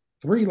headline.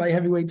 3 light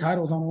heavyweight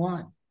titles on the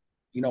line.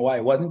 You know why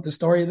it wasn't the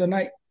story of the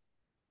night?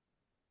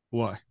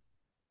 Why?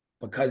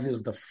 Because it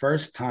was the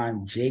first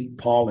time Jake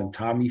Paul and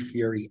Tommy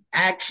Fury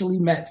actually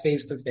met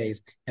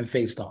face-to-face and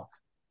faced off.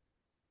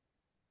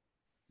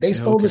 They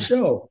stole the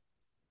show.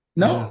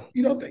 No,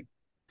 you don't think?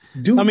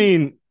 Dude, I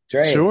mean,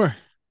 Dre, sure.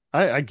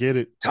 I get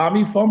it.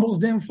 Tommy fumbles,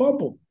 then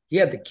fumble. He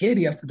had the kid.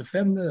 He has to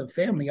defend the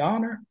family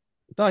honor.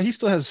 No, he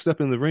still has to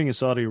step in the ring in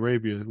Saudi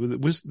Arabia.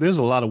 There's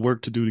a lot of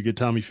work to do to get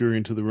Tommy Fury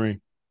into the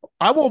ring.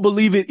 I won't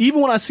believe it.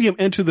 Even when I see him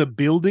enter the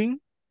building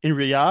in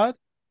Riyadh,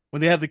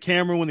 when they have the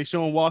camera, when they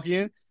show him walk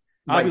in,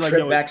 I'll be like,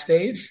 trip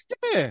backstage?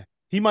 Yeah.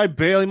 He might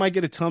bail. He might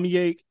get a tummy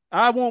ache.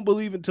 I won't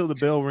believe it until the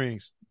bell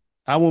rings.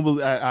 I won't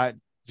believe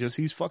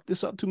he's fucked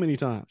this up too many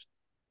times.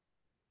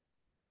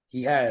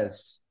 He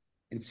has.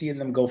 And seeing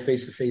them go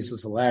face to face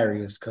was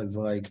hilarious because,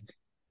 like,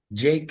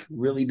 Jake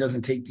really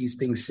doesn't take these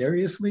things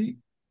seriously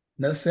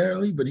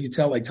necessarily, but you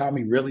tell, like,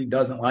 Tommy really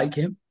doesn't like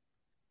him.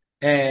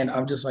 And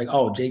I'm just like,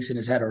 oh, Jake's in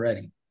his head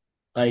already.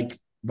 Like,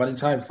 by the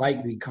time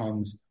fight week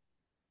comes,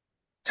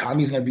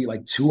 Tommy's going to be,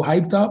 like, too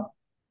hyped up.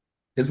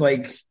 It's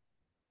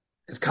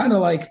kind of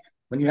like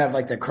when you have,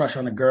 like, that crush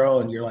on a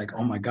girl and you're like,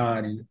 oh, my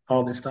God, and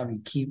all this stuff,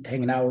 and keep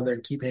hanging out with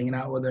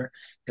her,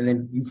 and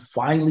then you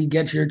finally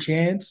get your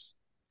chance.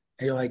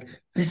 And you're like,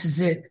 this is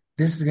it.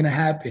 This is going to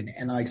happen.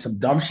 And like some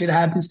dumb shit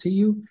happens to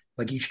you.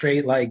 Like you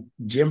straight like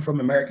Jim from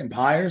American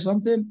Pie or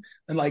something.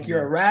 And like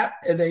you're a rap.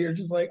 And then you're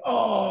just like,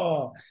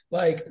 oh,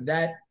 like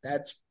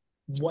that's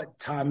what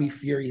Tommy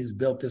Fury has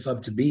built this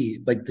up to be.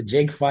 Like the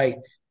Jake fight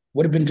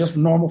would have been just a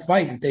normal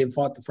fight if they had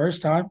fought the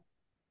first time.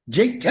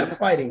 Jake kept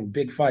fighting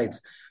big fights.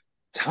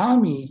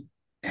 Tommy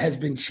has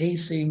been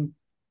chasing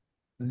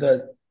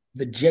the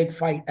Jake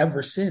fight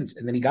ever since.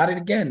 And then he got it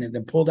again and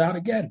then pulled out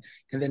again.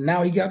 And then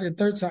now he got it a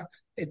third time.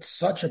 It's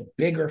such a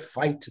bigger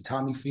fight to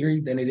Tommy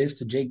Fury than it is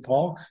to Jake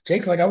Paul.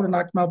 Jake's like, I would have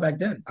knocked him out back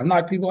then. I've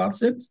knocked people out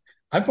since.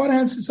 I fought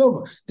Anderson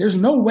Silva. There's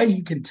no way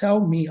you can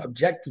tell me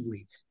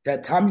objectively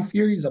that Tommy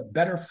Fury is a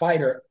better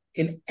fighter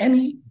in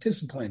any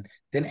discipline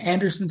than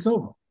Anderson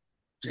Silva.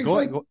 Jake's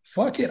Go-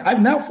 fuck it.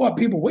 I've now fought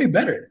people way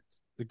better.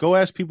 Go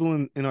ask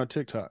people in our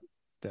TikTok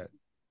that.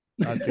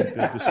 I think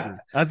they'll disagree.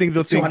 I think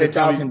they'll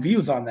 200,000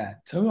 views on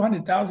that.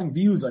 200,000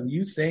 views on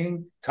you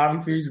saying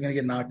Tommy Fury's going to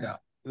get knocked out.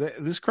 This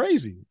is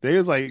crazy.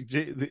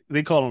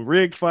 They call them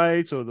rigged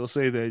fights, or they'll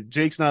say that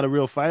Jake's not a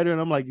real fighter. And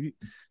I'm like,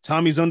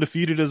 Tommy's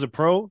undefeated as a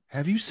pro.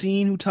 Have you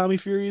seen who Tommy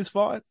Fury has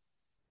fought?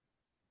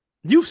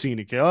 You've seen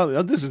it,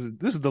 Kel. This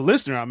is the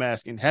listener I'm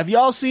asking. Have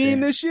y'all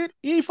seen this shit?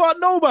 He ain't fought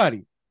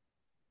nobody.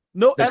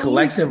 No, the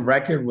collective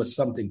record was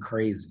something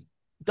crazy.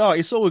 Dog,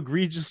 it's so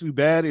egregiously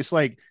bad. It's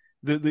like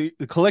the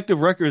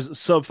collective record is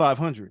sub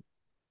 500.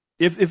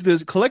 If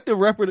the collective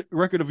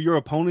record of your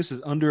opponents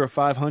is under a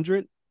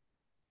 500,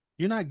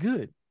 you're not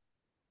good.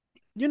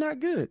 You're not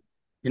good.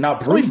 You're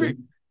not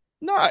proven.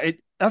 I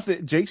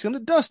think Jake's gonna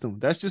dust him.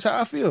 That's just how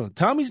I feel.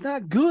 Tommy's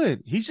not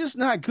good. He's just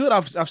not good.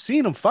 I've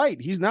seen him fight.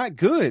 He's not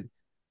good.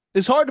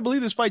 It's hard to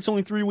believe this fight's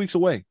only 3 weeks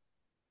away.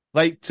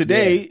 Like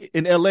today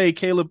in LA,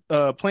 Caleb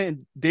Plant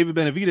and David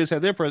Benavidez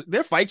had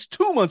their fight's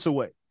 2 months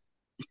away.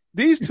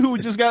 These two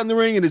just got in the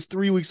ring and it's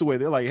 3 weeks away.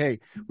 They're like, hey,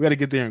 we got to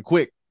get there and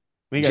quick.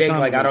 Jake,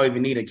 I don't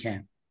even need a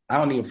camp. I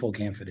don't need a full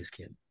camp for this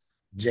kid.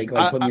 Jake,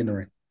 put me in the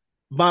ring.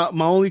 My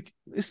only,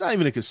 it's not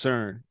even a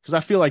concern because I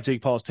feel like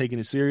Jake Paul's taking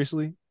it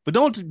seriously, but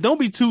don't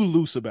be too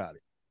loose about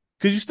it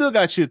because you still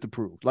got shit to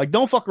prove. Like,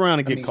 don't fuck around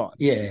and get caught.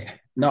 Yeah,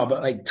 no,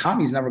 but like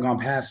Tommy's never gone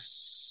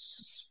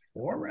past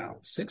 4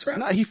 rounds, 6 rounds.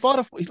 Nah, he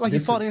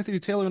fought Anthony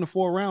Taylor in a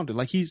 4-rounder.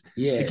 Like he's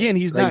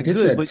not good. This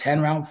is a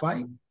 10-round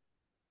fight.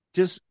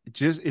 Just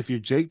if you're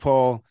Jake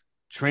Paul,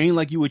 train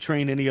like you would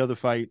train any other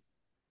fight.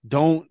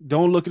 Don't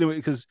look at him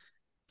because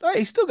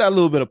he still got a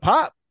little bit of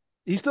pop.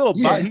 He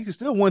can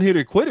still one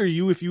hitter quitter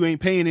you if you ain't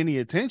paying any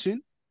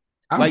attention.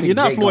 Like you're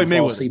not Floyd Mayweather.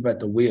 Fall asleep at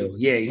the wheel.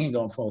 Yeah, he ain't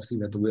gonna fall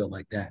asleep at the wheel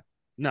like that.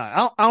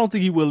 Nah, I don't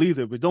think he will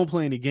either. But don't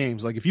play any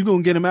games. Like if you're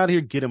gonna get him out of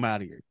here, get him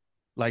out of here.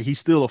 Like he's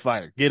still a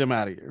fighter. Get him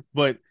out of here.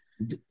 But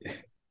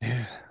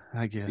yeah,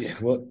 I guess. Yeah,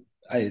 well,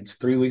 it's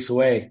 3 weeks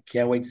away.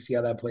 Can't wait to see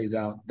how that plays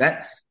out.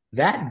 That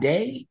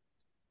day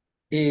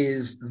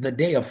is the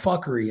day of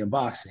fuckery in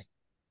boxing.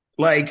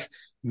 Like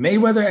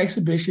Mayweather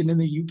exhibition in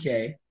the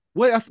UK.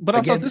 Wait, I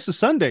thought this is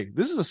Sunday.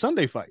 This is a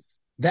Sunday fight.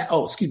 That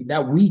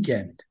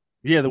weekend.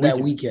 Yeah, that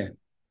weekend.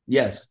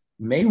 Yes,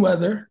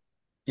 Mayweather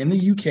in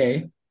the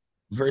UK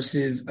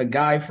versus a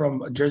guy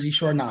from Jersey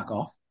Shore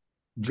knockoff,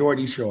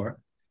 Geordie Shore.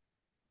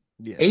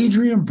 Yeah.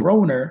 Adrian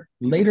Broner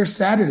later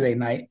Saturday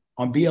night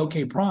on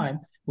BLK Prime,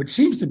 which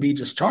seems to be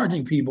just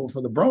charging people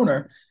for the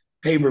Broner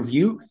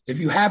pay-per-view. If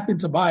you happen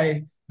to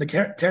buy the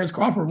Terrence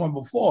Crawford one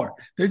before,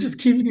 they're just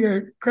keeping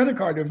your credit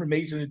card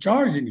information and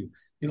charging you.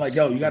 You're like,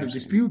 yo, you got to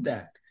dispute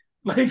that.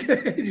 Like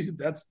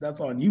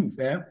that's on you,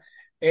 fam.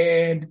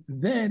 And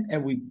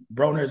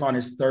Broner's on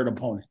his third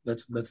opponent.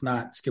 Let's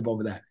not skip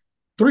over that.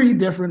 3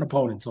 different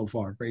opponents so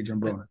far for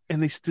Adrian Broner.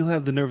 And they still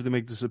have the nerve to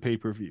make this a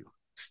pay-per-view.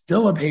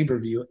 Still a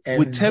pay-per-view. And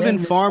with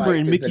Tevin Farmer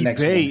and Mickey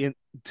Bay. And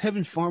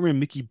Tevin Farmer and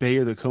Mickey Bay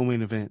are the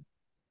co-main event.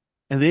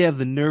 And they have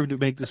the nerve to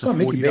make this a $40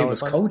 Mickey Bay was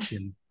fight.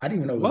 Coaching. I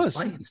didn't even know he was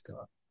fighting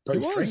still. He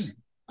was training.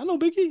 I know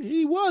Mickey.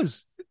 He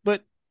was.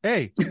 But,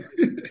 hey.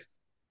 the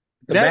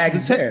bag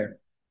is there.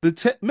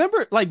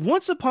 Remember, like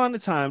once upon a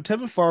time,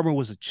 Tevin Farmer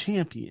was a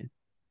champion.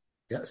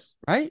 Yes.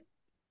 Right?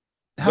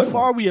 How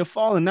far we have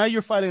fallen. Now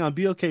you're fighting on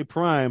BLK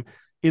Prime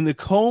in the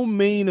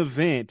co-main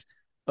event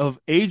of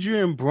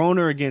Adrian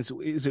Broner against,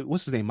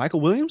 what's his name? Michael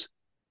Williams?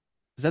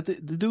 Is that the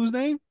dude's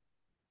name?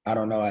 I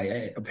don't know.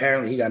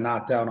 Apparently he got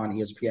knocked out on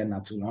ESPN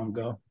not too long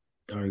ago.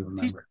 Don't even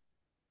remember.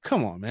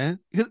 Come on, man.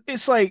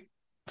 It's like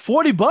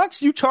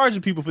 $40 you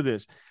charging people for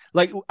this.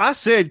 Like I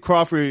said,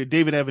 Crawford,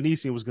 David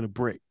Evanesian was going to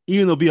break,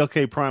 even though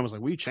BLK Prime was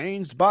like, we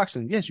changed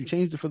boxing. Yes, you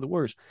changed it for the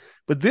worse.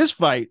 But this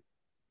fight,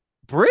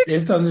 brick?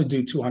 It's done to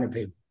do 200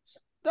 people.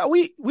 No,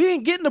 we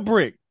ain't getting a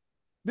brick.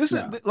 This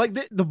is like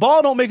the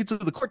ball don't make it to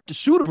the court to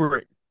shoot a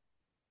brick.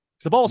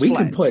 The ball's flat. We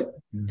can put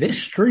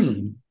this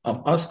stream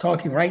of us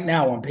talking right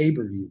now on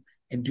pay-per-view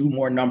and do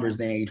more numbers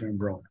than Adrian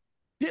Broner.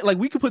 Yeah, like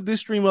we could put this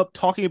stream up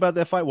talking about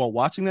that fight while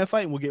watching that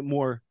fight, and we'll get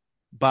more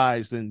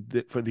buys than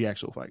for the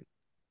actual fight.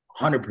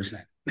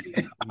 100%.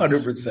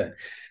 100%.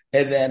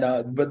 And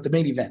then, but the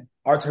main event,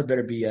 Artur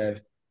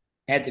Beterbiev,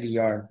 Anthony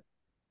Yarde.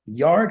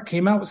 Yarde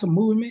came out with some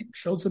movement,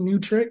 showed some new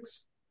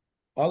tricks,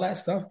 all that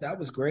stuff. That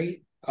was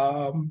great.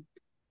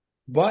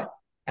 But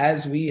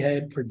as we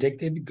had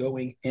predicted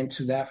going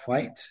into that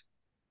fight,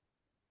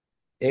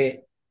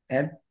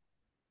 and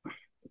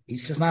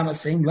he's just not on the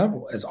same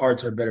level as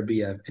Artur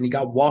Beterbiev, and he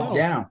got walked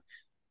down.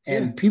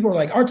 And people are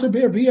like, Artur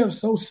Beterbiev's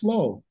so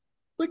slow.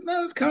 Like,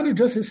 no, it's kind of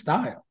just his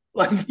style.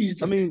 Like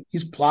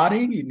he's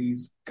plotting and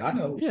he's kind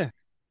of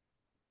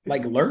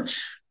like lurch,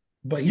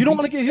 but you don't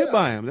want to get hit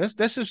by him. That's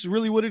just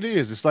really what it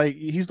is. It's like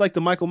he's like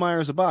the Michael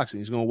Myers of boxing.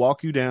 He's going to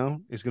walk you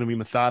down. It's going to be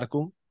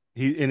methodical.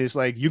 And it's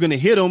like you're going to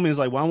hit him. And it's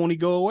like, why won't he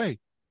go away?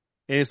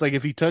 And it's like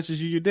if he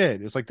touches you, you're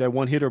dead. It's like that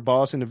one hitter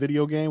boss in the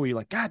video game where you're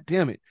like, God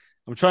damn it,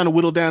 I'm trying to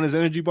whittle down his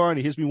energy bar and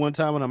he hits me one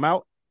time and I'm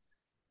out.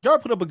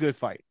 Yarde put up a good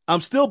fight. I'm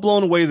still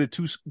blown away that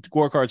 2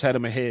 scorecards had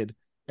him ahead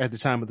at the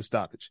time of the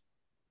stoppage.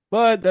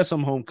 But that's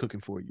some home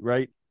cooking for you,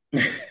 right?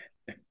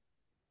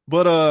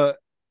 But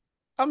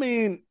I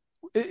mean,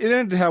 it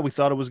ended how we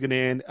thought it was going to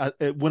end.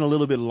 It went a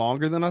little bit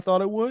longer than I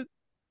thought it would.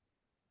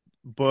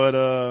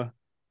 But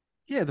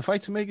yeah, the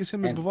fight to make is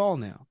him and Bivol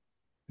now.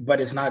 But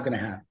it's not going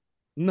to happen.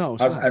 No,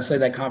 I say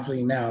that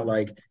confidently now.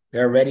 Like,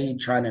 they're already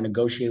trying to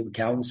negotiate with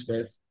Callum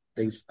Smith.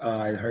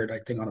 I heard, I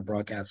think, on a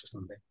broadcast or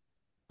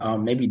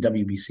something. Maybe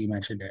WBC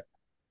mentioned it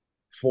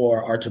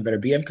for Archer Better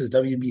BM, because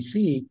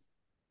WBC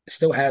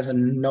still has a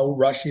no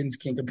Russians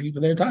can compete for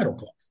their title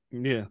clause.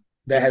 Yeah.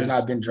 That has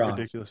not been dropped.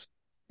 Ridiculous.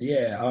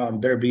 Yeah.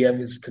 Better BM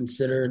is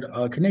considered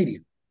a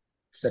Canadian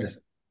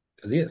citizen,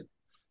 because he is.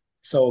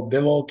 So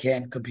Bivol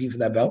can't compete for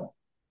that belt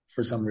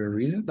for some weird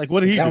reason. Like, what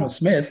did he Callum do?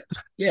 Smith,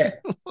 yeah.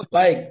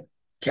 Like,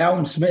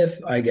 Callum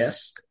Smith, I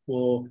guess,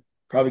 will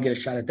probably get a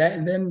shot at that.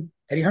 And then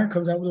Eddie Hearn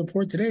comes out with a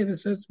report today that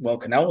says, well,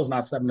 Canelo's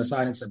not stepping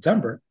aside in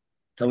September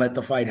to let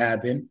the fight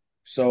happen.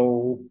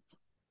 So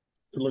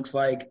it looks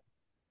like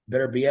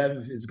Better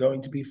BF is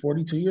going to be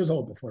 42 years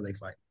old before they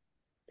fight.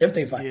 If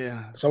they fight.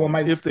 Yeah. So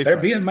Better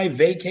BF might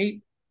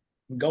vacate,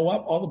 go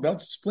up, all the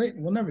belts are split,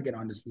 and we'll never get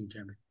undisputed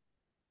champion.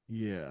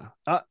 Yeah.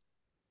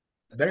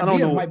 Better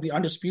BF might be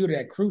undisputed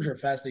at cruiser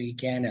faster than he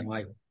can at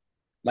light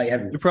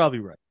heavyweight. You're probably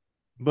right.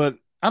 But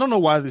I don't know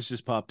why this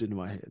just popped into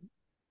my head.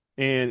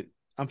 And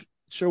I'm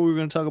sure we were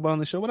going to talk about it on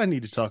the show, but I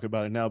need to talk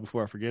about it now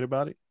before I forget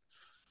about it.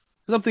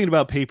 Because I'm thinking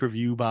about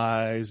pay-per-view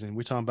buys, and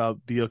we're talking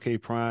about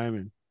BLK Prime,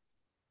 and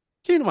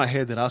it came to my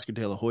head that Oscar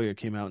De La Hoya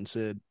came out and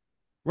said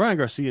Ryan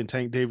Garcia and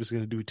Tank Davis are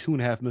going to do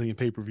 2.5 million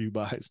pay-per-view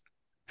buys.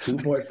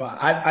 2.5.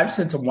 I've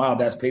seen some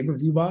wild-ass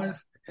pay-per-view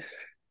buys.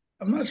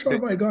 I'm not sure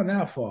anybody gone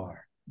that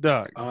far.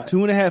 Dog,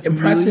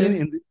 2.5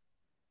 million.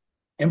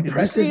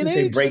 Impressive that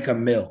they break a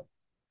mill.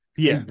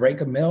 Yeah.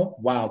 Break a mill,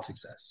 wild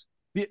success.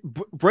 Yeah,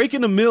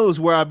 breaking a mill is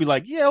where I'd be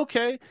like, yeah,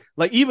 okay.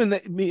 Like, even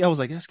me, I was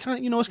like, that's kind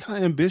of, it's kind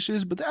of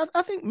ambitious, but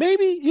I think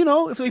maybe,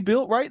 if they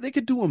built right, they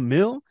could do a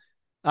mill.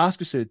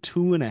 Oscar said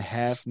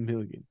 2.5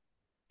 million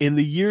in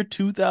the year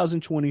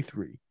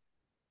 2023.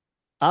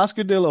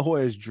 Oscar De La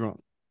Hoya is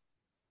drunk,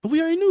 but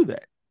we already knew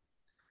that.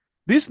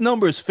 This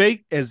number is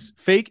fake as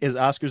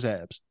Oscar's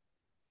abs.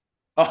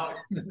 Oh,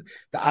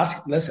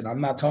 listen,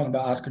 I'm not talking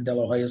about Oscar De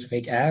La Hoya's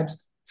fake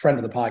abs. Friend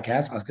of the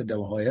podcast, Oscar De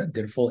La Hoya,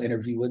 did a full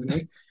interview with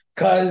me.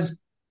 Because,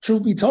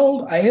 truth be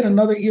told, I hit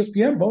another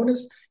ESPN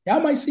bonus.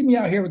 Y'all might see me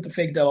out here with the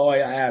fake De La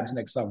Hoya abs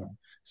next summer.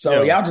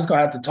 So y'all just going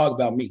to have to talk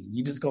about me.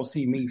 You just going to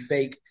see me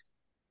fake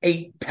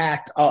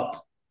 8-packed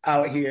up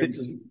out here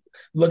just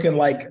looking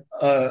like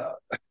a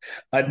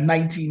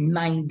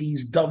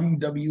 1990s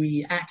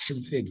WWE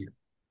action figure.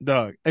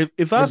 Dog,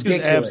 if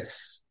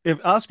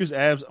Oscar's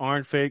abs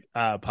aren't fake,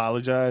 I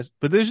apologize.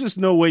 But there's just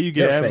no way you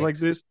get abs fake. Like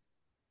this.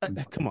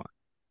 Come on.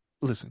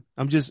 Listen,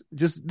 I'm just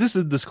this is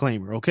a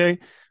disclaimer, okay?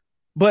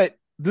 But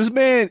this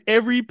man,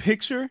 every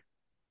picture,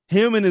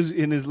 him and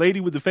his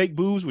lady with the fake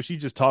boobs, where she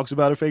just talks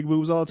about her fake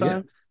boobs all the time.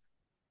 Yeah.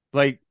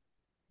 Like,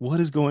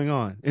 what is going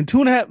on? And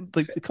 2.5,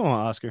 like, come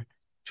on, Oscar.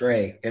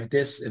 Dre, if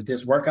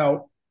this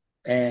workout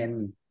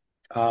and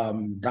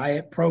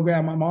diet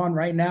program I'm on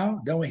right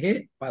now don't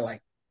hit by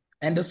like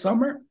end of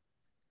summer,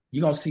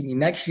 you're gonna see me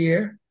next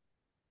year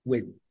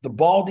with the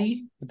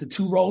baldy, with the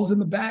 2 rolls in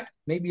the back,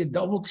 maybe a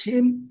double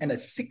chin, and a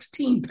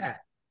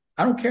 16-pack.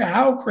 I don't care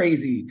how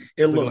crazy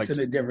it looks like,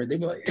 in a different. They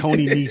be like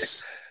Tony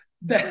Nese.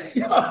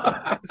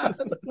 I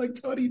look like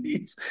Tony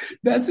Nese.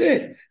 That's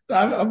it.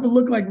 I'm gonna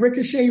look like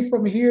Ricochet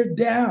from here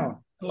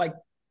down, like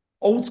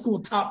old school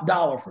Top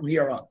Dollar from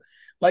here up.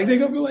 Like, they're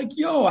gonna be like,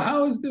 "Yo,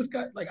 how is this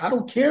guy?" Like, I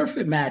don't care if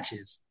it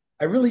matches.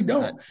 I really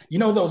don't. You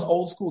know those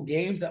old school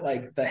games that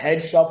like the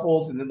head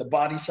shuffles and then the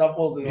body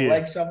shuffles and the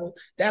leg shuffles?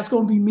 That's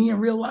gonna be me in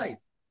real life.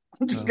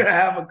 I'm just gonna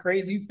have a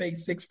crazy fake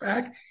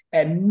 6-pack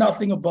and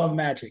nothing above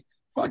matching.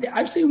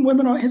 I've seen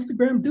women on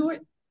Instagram do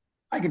it.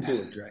 I can do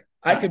it, Dre.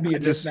 I could be a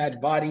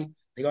mismatched body.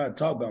 They're gonna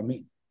talk about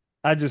me.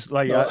 I just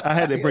like I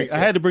had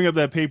to bring up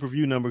that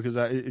pay-per-view number because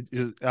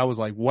I was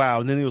like, wow.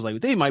 And then he was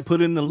like, they might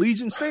put it in the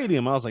Allegiant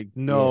Stadium. I was like,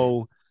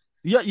 no,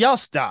 y'all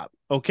stop,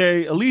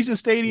 okay? Allegiant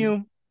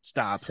Stadium,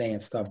 stop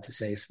saying stuff to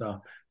say stuff.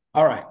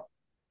 All right,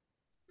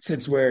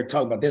 since we're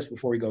talking about this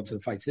before we go to the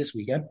fights this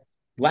weekend,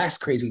 last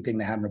crazy thing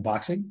that happened in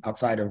boxing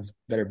outside of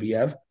Better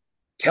BF,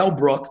 Kell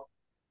Brook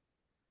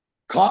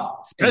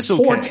caught Special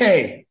 4K.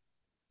 K.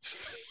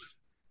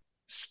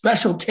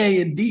 Special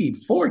K indeed.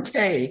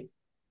 4K,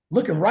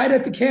 looking right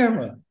at the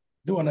camera,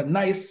 doing a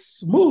nice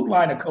smooth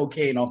line of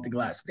cocaine off the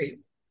glass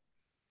table.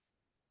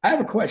 I have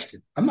a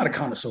question. I'm not a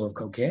connoisseur of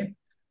cocaine.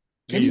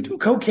 Can you do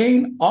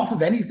cocaine off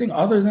of anything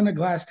other than a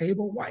glass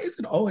table? Why is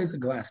it always a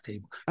glass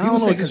table? People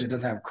say because it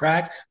doesn't have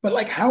cracks, but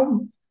like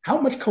how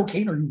much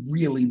cocaine are you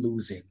really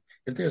losing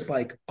if there's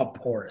like a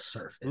porous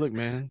surface? Look,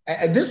 man.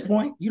 At this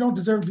point, you don't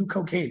deserve to do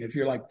cocaine if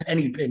you're like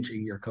penny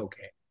pinching your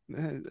cocaine.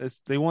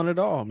 They want it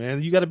all,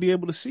 man. You got to be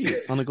able to see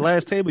it. On the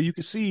glass table, you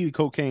can see the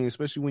cocaine,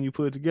 especially when you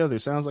put it together.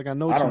 It sounds like I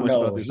know too much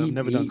about this. I've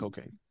never done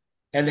cocaine.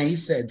 And then he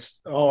said,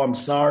 "Oh, I'm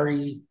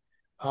sorry.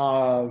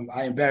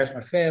 I embarrassed my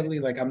family.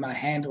 Like, I'm not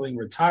handling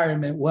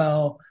retirement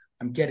well.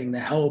 I'm getting the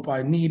help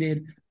I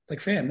needed." Like,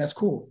 fam, that's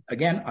cool.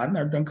 Again, I've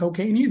never done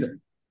cocaine either.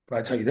 But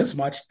I tell you this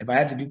much, if I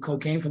had to do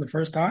cocaine for the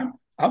first time,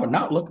 I would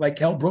not look like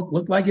Kell Brook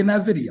looked like in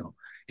that video.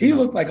 He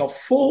looked like a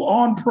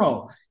full-on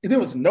pro. There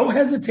was no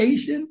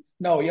hesitation.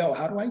 No, yo,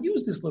 how do I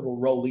use this little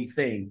roly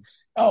thing?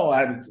 Oh,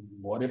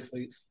 what if...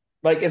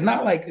 Like, it's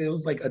not like it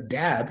was like a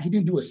dab. He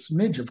didn't do a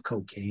smidge of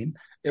cocaine.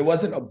 It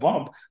wasn't a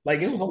bump.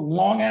 Like, it was a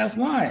long-ass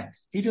line.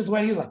 He just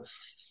went, he was like...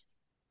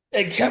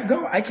 It kept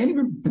going. I can't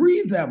even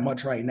breathe that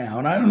much right now.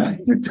 And I don't know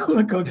you're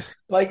doing cocaine.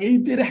 Like, he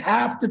did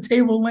half the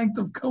table length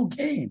of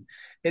cocaine.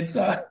 It's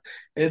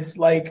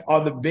like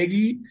on the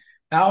Biggie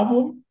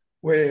album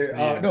where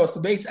no, it's the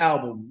bass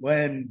album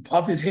when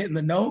Puff is hitting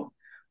the note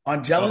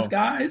on Jealous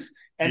Guys,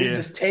 and he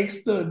just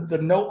takes the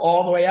note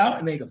all the way out,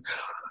 and then he goes,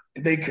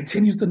 and then he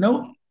continues the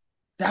note.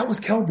 That was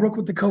Kell Brook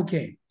with the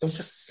cocaine. It was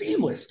just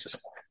seamless.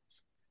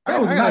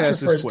 That was not your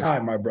first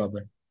time, my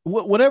brother.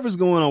 Whatever's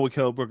going on with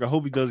Kell Brook, I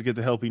hope he does get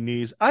the help he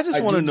needs. I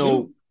just want to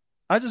know. Too.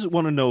 I just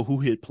want to know who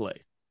hit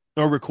play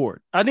or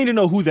record. I need to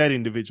know who that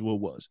individual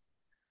was.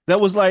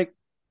 That was like.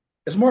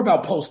 It's more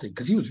about posting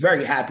because he was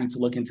very happy to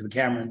look into the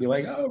camera and be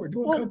like, "Oh, we're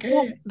doing cocaine."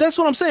 Well, that's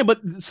what I'm saying. But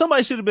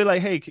somebody should have been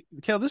like, "Hey,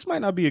 Kell, this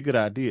might not be a good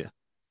idea."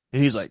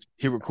 And he's like,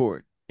 "Hit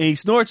record," and he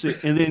snorts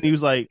it, and then he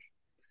was like,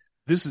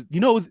 "This is you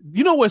know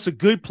what's a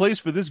good place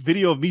for this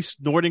video of me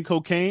snorting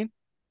cocaine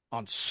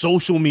on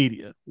social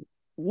media?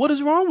 What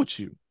is wrong with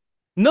you?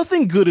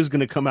 Nothing good is going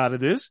to come out of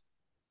this."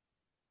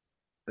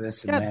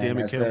 Listen, God damn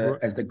it,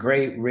 as the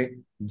great Rick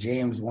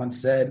James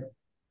once said,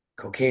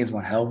 "Cocaine's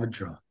one hell of a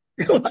drug."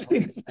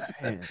 Like,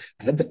 at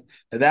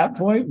that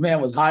point,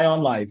 man was high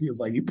on life. He was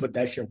like, "You put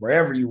that shit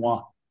wherever you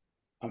want.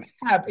 I'm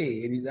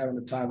happy," and he's having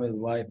the time of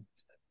his life.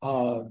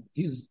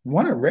 He was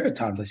one of the rare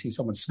times I see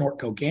someone snort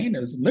cocaine.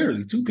 There's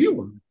literally two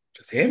people,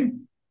 just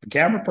him, the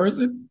camera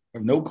person. I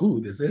have no clue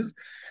who this is,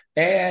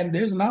 and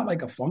there's not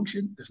like a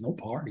function. There's no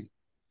party.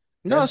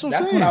 That's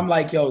when I'm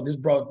like, yo, this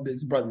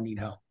brother need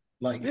help.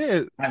 Like,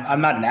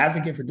 I'm not an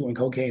advocate for doing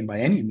cocaine by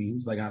any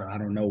means. Like, I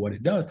don't know what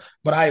it does,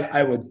 but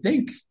I would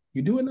think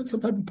you do it in some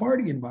type of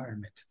party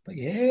environment. Like,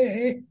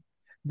 hey.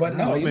 But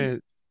no, he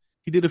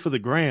did it for the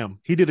gram.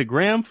 He did a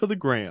gram for the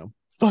gram.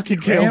 Fucking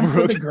gram Kell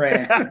Brook. For the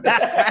gram.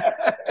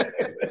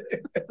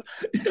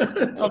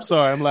 I'm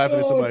sorry, I'm laughing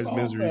at somebody's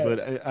misery,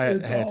 but I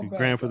had to.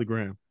 Gram for the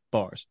gram.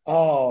 Bars.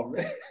 Oh,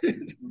 man.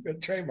 We're going to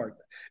trademark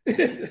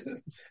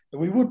that.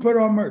 We would put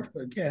it on merch,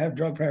 but can't have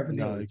drug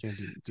paraphernalia. No, you can't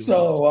do it.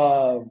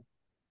 So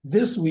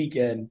this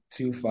weekend,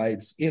 2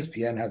 fights.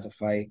 ESPN has a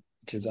fight,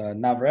 which is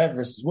Navarrete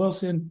versus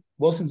Wilson.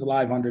 Wilson's a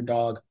live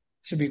underdog.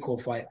 Should be a cool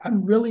fight.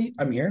 I'm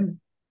here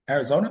in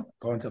Arizona,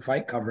 going to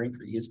fight, covering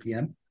for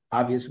ESPN,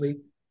 obviously.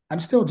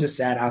 I'm still just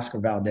sad Oscar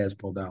Valdez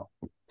pulled out.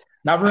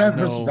 Navarrete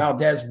versus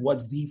Valdez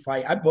was the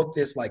fight. I booked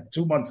this like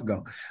 2 months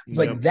ago. It's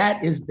like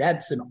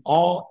that's an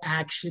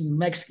all-action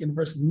Mexican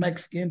versus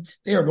Mexican.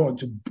 They are going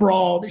to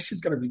brawl. This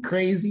shit's going to be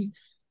crazy.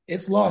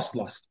 It's lost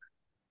luster.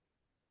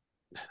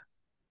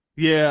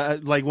 Yeah,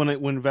 like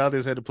when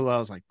Valdez had to pull out, I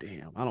was like,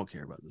 damn, I don't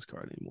care about this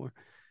card anymore.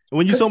 And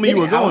when you told me you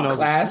were going, I was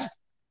like,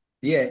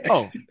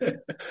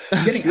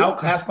 getting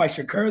outclassed by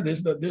Shakur,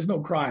 there's no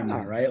crime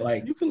there, right?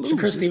 Like,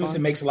 Shakur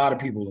Stevenson makes a lot of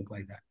people look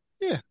like that.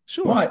 Yeah,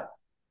 sure. But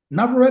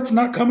Navarrete's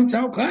not coming to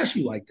outclass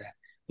you like that.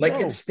 Like,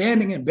 it's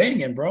standing and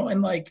banging, bro.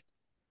 And like,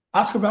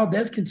 Oscar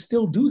Valdez can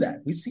still do that.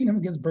 We've seen him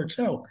against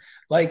Burchell.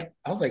 Like,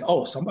 I was like,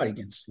 oh, somebody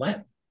getting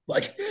slept.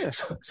 Like,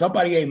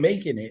 somebody ain't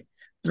making it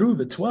through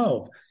the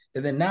 12.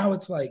 And then now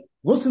it's like,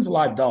 Wilson's a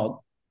live dog.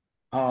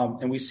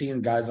 And we've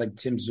seen guys like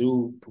Tim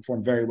Tszyu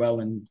perform very well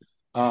in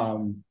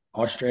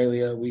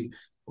Australia.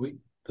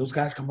 Those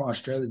guys come from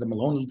Australia, the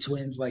Maloney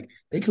twins, like,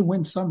 they can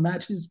win some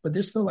matches, but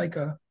they're still like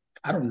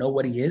I don't know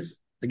what he is.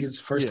 Like, it's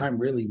his first time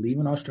really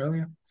leaving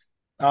Australia.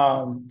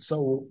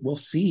 So we'll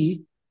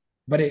see.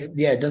 But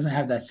it doesn't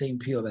have that same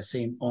appeal, that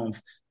same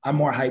oomph. I'm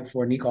more hyped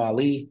for Nico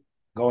Ali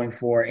going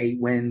for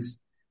 8 wins.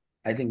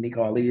 I think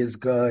Nico Ali is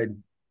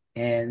good.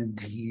 And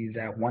he's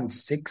at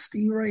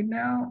 160 right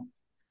now.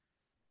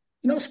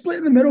 Split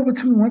in the middle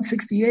between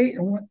 168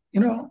 and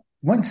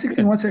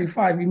 160 and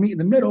 175. You meet in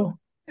the middle.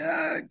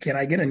 Can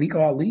I get a Nico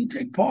Ali,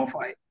 Jake Paul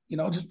fight?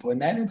 Just putting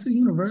that into the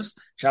universe.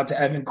 Shout out to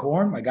Evan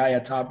Korn, my guy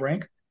at Top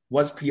Rank.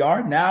 Was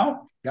PR,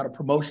 now got a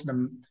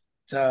promotion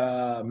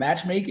to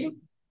matchmaking.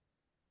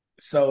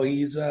 So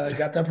he's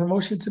got that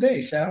promotion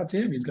today. Shout out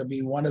to him. He's going to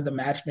be one of the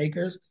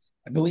matchmakers.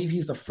 I believe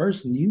he's the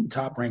first new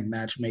Top Rank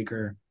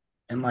matchmaker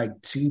in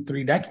like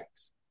 2-3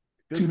 decades.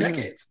 Good 2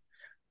 decades.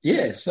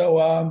 Yeah,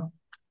 so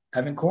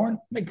Evan Korn,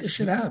 make this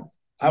shit happen.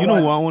 I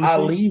want to see?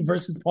 Ali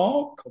versus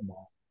Paul? Come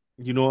on.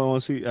 You know what I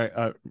want to see?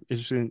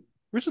 Interesting.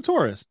 Richard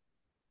Torres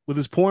with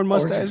his porn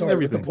mustache and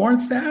everything. With the porn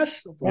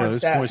stash? Porn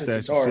stash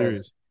is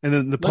serious. And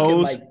then the looking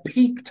pose. like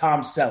peak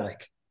Tom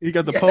Selleck. He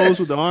got the pose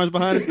with the arms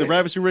behind us, the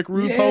Ravishing Rick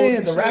Rude pose.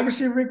 Yeah, the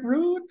Ravishing Rick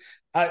Rude.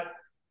 I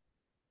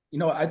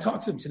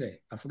talked to him today.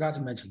 I forgot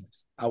to mention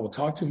this. I will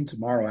talk to him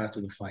tomorrow after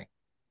the fight.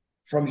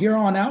 From here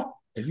on out,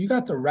 if you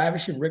got the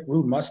Ravishing Rick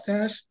Rude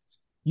mustache,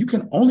 you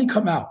can only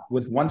come out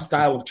with one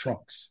style of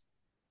trunks.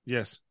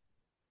 Yes.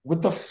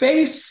 With the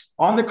face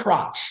on the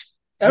crotch.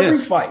 Every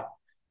fight.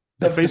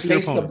 The face of your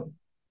opponent.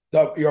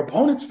 Your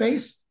opponent's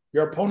face,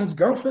 your opponent's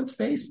girlfriend's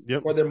face,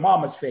 or their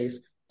mama's face.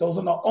 Those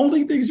are the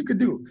only things you can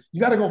do. You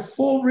got to go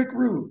full Rick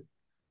Rude.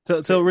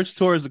 Tell Rich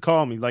Torres to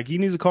call me. Like, he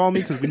needs to call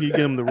me because we need to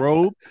get him the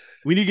robe.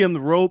 We need to get him the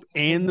robe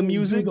and the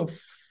music. The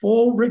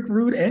full Rick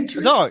Rude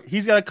entrance. Dog,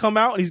 he's got to come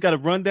out and he's got to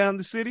run down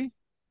the city.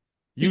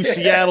 You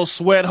Seattle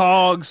sweat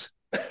hogs.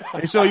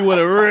 And show you what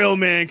a real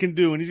man can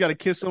do. And he's got to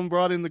kiss some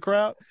broad in the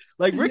crowd.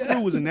 Like, Rick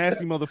Rude was a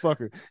nasty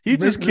motherfucker. He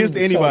just kissed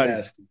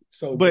anybody.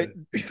 But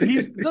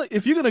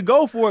if you're gonna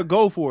go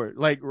for it.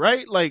 Like,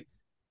 right? Like,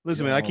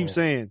 listen, man, I keep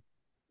saying,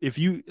 if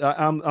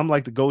I'm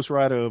like the Ghost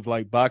Rider of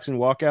like boxing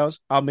walkouts,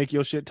 I'll make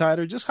your shit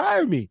tighter. Just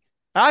hire me.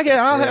 I'll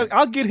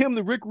get him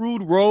the Rick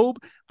Rude robe.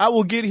 I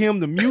will get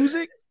him the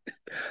music.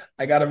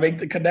 I gotta make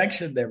the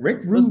connection there.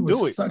 Rick Rude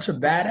was such a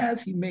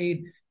badass. He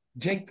made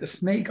Jake the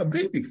Snake a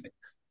babyface.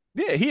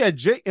 Yeah, he had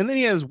Jake, and then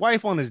he had his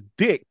wife on his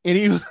dick, and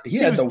he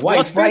had the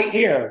wife right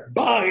here,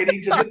 bang, and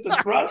he just hit the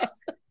thrust,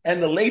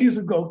 and the ladies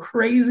would go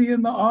crazy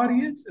in the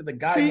audience, and the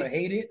guys would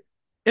hate it.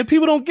 And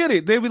people don't get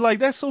it. They be like,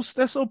 "That's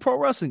so pro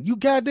wrestling." You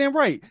goddamn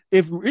right.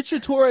 If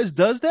Richard Torres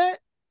does that,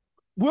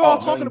 we're all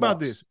talking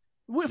about this.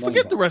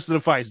 Forget the rest of the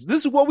fights.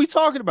 This is what we're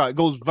talking about. It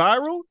goes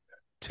viral,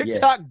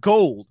 TikTok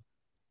gold.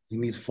 He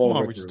needs full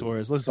Richard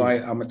Torres.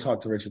 I'm gonna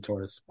talk to Richard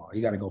Torres tomorrow.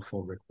 You got to go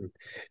full Rick Rude.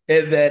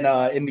 And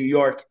then in New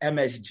York,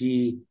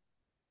 MSG.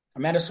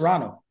 Amanda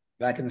Serrano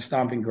back in the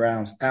stomping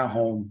grounds at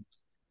home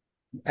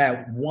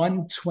at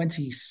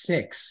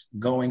 126,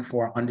 going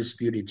for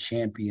undisputed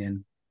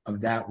champion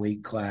of that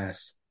weight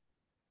class.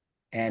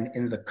 And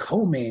in the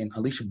co-main,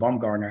 Alicia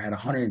Baumgartner at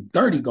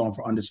 130 going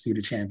for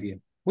undisputed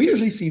champion. We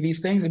usually see these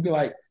things and be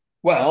like,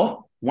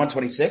 well,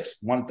 126,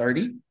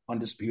 130,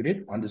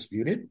 undisputed.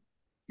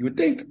 You would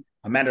think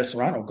Amanda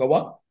Serrano go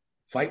up,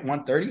 fight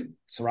 130,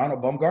 Serrano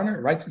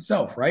Baumgartner, writes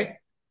itself, right?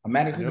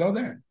 Amanda could go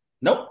there.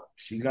 Nope.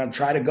 She's going to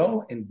try to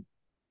go in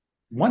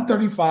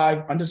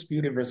 135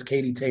 undisputed versus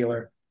Katie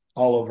Taylor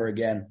all over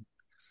again.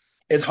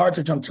 It's hard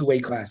to jump two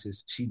weight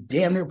classes. She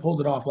damn near pulled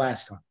it off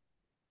last time.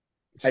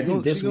 I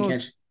think this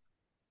weekend.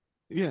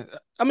 Yeah.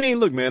 I mean,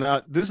 look,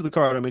 man, this is the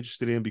card I'm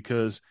interested in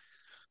because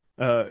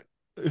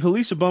if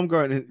Alicia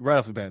Baumgartner, right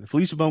off the bat, if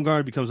Alicia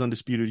Baumgartner becomes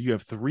undisputed, you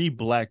have 3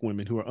 black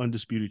women who are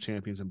undisputed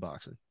champions in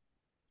boxing.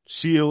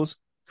 Shields,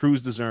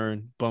 Cruz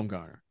Dezern,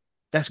 Baumgartner.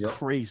 That's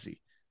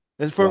crazy.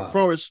 That's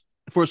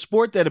for a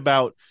sport that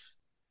about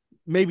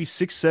maybe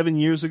 6-7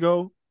 years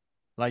ago,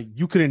 like,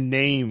 you couldn't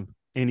name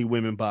any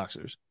women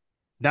boxers.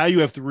 Now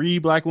you have 3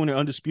 black women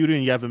undisputed,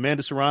 and you have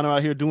Amanda Serrano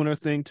out here doing her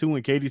thing too,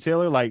 and Katie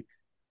Taylor. Like,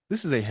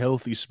 this is a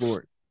healthy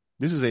sport.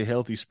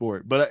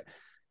 But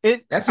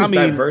that's as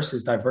diverse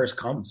as diverse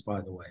comes,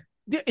 by the way.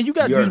 Yeah, and you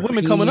got these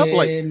women coming up,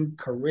 like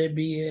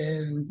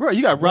Caribbean, bro.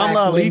 You got Ramla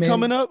Ali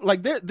coming up.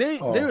 Like,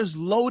 they're as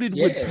loaded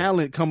with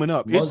talent coming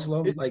up.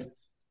 Muslim,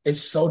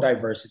 it's so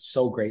diverse. It's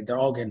so great. They're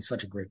all getting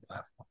such a great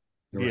platform.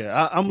 Right.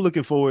 I'm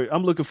looking forward.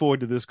 I'm looking forward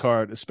to this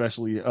card,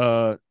 especially.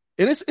 And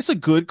it's a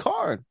good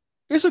card.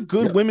 It's a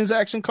good women's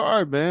action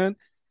card, man.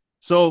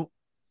 So,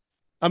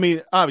 I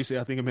mean, obviously,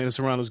 I think Amanda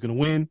Serrano is going to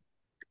win.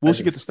 Will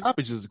she get the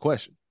stoppage is the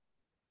question.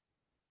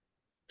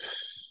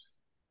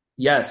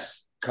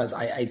 Yes, because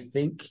I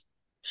think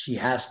she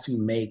has to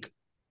make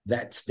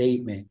that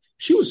statement.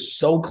 She was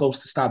so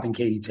close to stopping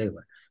Katie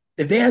Taylor.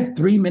 If they had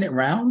 3-minute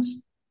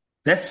rounds,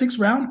 that 6th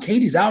round,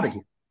 Katie's out of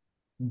here.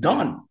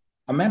 Done.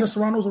 Amanda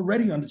Serrano's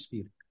already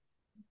undisputed.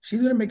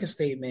 She's going to make a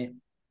statement.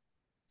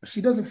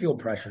 She doesn't feel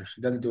pressure.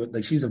 She doesn't do it.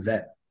 Like, she's a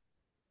vet.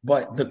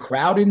 But the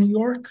crowd in New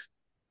York,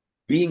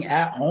 being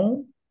at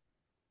home,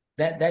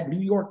 that New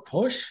York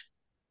push,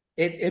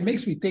 it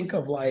makes me think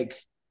of, like,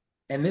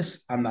 and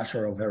this I'm not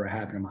sure it'll ever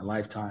happen in my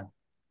lifetime,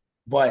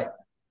 but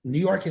New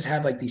York has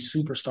had, like, these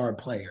superstar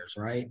players,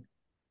 right?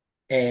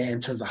 And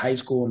in terms of high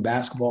school and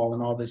basketball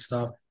and all this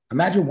stuff,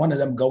 imagine one of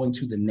them going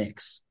to the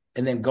Knicks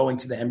and then going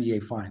to the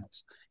NBA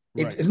Finals.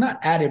 Right. It's not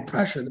added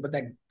pressure, but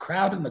that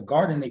crowd in the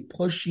Garden, they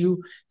push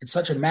you. It's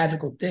such a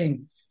magical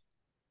thing.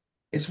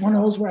 It's one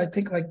of those where I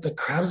think, like, the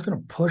crowd is going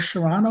to push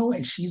Serrano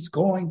and she's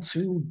going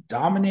to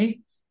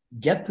dominate,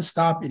 get the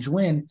stoppage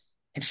win,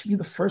 and she'll be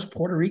the first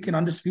Puerto Rican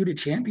undisputed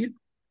champion.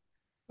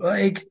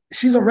 Like,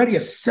 she's already a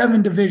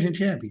 7-division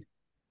champion.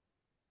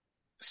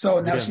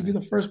 So now she'll be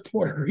the first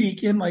Puerto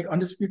Rican, like,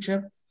 undisputed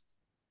champion.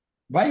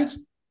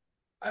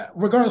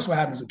 Regardless of what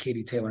happens with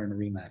Katie Taylor in the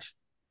rematch,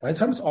 by the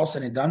time it's all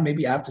said and done,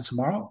 maybe after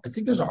tomorrow, I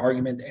think there's an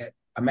argument that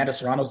Amanda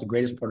Serrano is the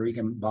greatest Puerto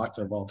Rican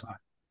boxer of all time.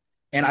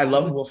 And I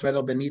love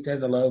Wilfredo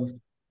Benitez. I love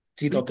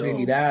Tito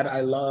Trinidad.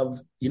 I love,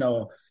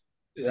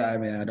 I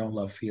mean, I don't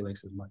love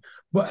Felix as much.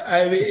 But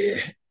I mean,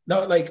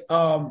 no, like,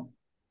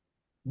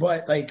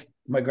 but like,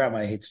 my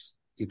grandma hates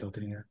Tito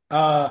Trinidad.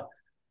 But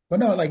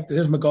no, like,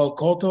 there's Miguel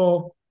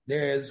Cotto.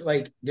 There's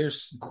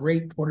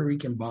great Puerto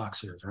Rican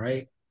boxers,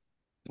 right?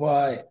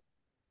 But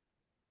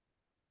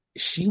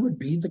she would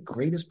be the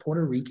greatest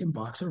Puerto Rican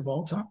boxer of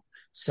all time.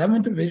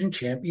 7-division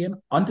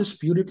champion,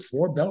 undisputed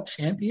 4-belt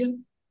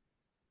champion.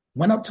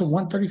 Went up to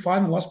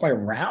 135 and lost by a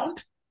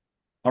round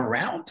for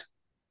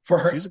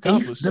her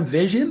 8th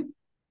division.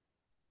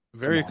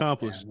 Very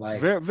accomplished.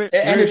 Like, very,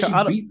 and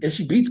if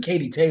she beats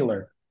Katie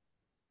Taylor,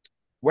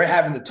 we're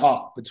having the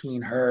talk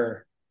between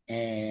her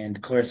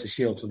and Clarissa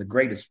Shields for the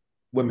greatest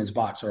women's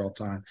boxer of all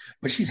time.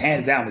 But she's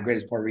hands down the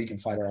greatest Puerto Rican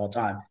fighter of all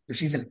time. If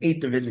she's an 8th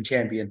division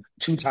champion,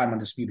 2-time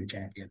undisputed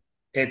champion,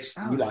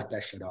 you lock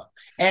that shit up.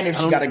 And if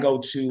she got to go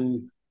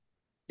to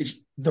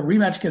the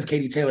rematch against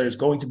Katie Taylor is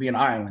going to be in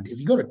Ireland. If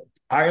you go to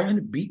Ireland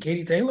and beat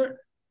Katie Taylor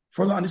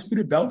for the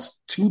undisputed belts,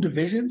 2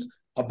 divisions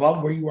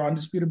above where you were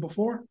undisputed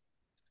before,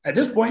 at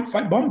this point,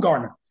 fight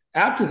Bumgarner.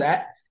 After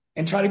that,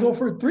 and try to go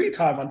for a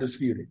 3-time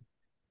undisputed.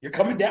 You're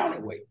coming down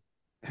in weight.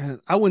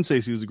 I wouldn't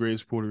say she was the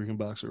greatest Puerto Rican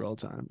boxer of all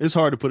time. It's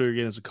hard to put her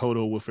against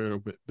Cotto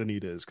Wilfredo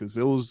Benitez because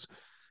it was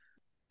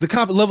the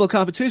level of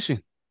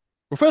competition.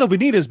 Wilfredo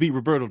Benitez beat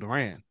Roberto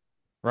Duran,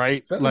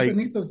 right?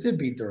 Benitez did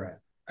beat Duran.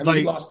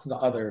 He lost to the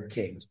other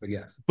kings, but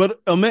yes. But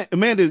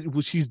Amanda,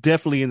 she's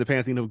definitely in the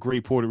pantheon of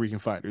great Puerto Rican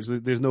fighters.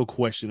 There's no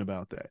question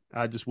about that.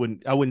 I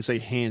wouldn't say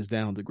hands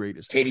down the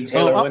greatest. Katie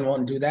Taylor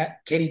wouldn't do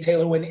that. Katie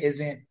Taylor win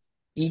isn't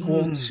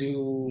equal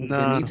to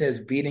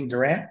Benitez beating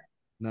Durant.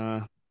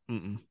 Nah.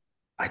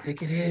 I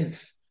think it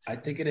is.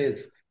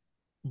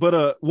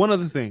 But one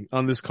other thing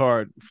on this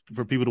card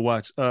for people to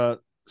watch,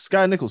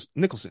 Sky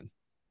Nicholson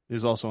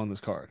is also on this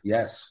card.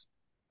 Yes.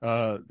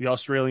 The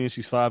Australian,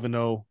 she's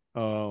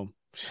 5-0.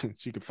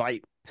 She could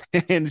fight,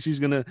 and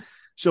she's gonna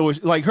show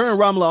us. Like her and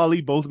Ramla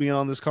Ali both being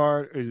on this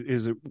card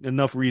is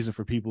enough reason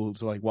for people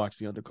to like watch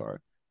the undercard.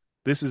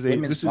 This is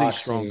a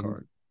strong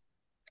card.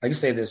 I can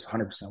say this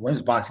 100%.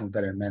 Women's boxing is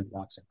better than men's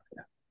boxing right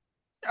now.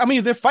 I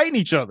mean, they're fighting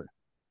each other.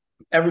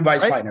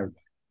 Everybody's fighting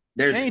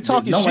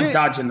everybody. No one's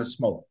dodging the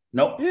smoke.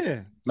 Nope.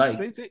 Yeah.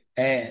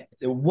 And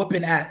they're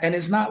whooping at, and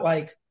it's not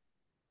like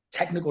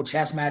technical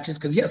chess matches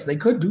because yes, they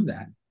could do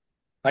that.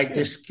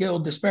 There's skill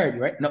disparity,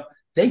 right? No,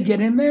 they get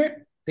in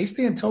there. They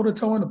stand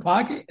toe-to-toe in the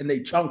pocket, and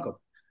they chunk them.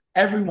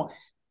 Everyone.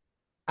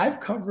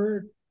 I've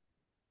covered,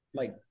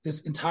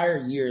 this entire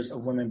years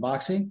of women's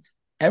boxing.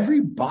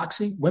 Every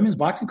women's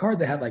boxing card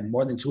that had,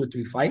 more than 2 or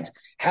 3 fights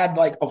had,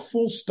 a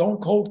full Stone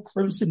Cold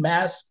Crimson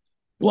Mass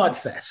blood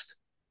fest.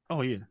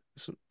 Oh, yeah.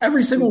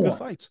 Every single one.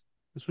 Fights.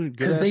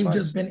 Because they've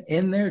just been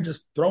in there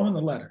just throwing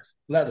the leather.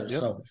 Yep.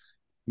 So,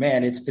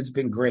 man, it's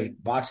been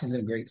great. Boxing's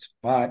in a great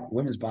spot.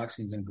 Women's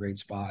boxing's in a great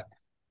spot.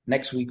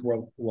 Next week,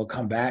 we'll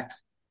come back.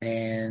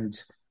 And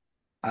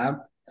I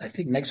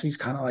think next week's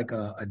kind of like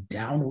a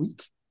down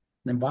week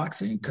in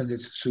boxing because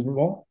it's Super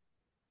Bowl.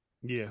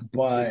 Yeah.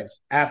 But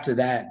after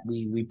that,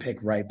 we pick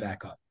right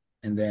back up,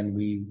 and then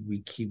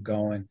we keep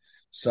going.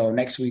 So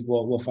next week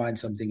we'll find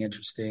something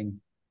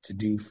interesting to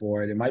do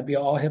for it. It might be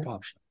all hip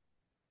hop show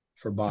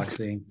for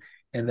boxing,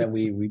 and then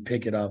we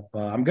pick it up.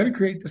 I'm gonna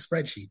create the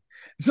spreadsheet,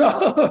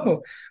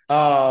 so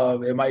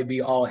it might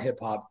be all hip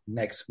hop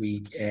next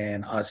week,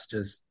 and us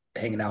just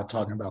hanging out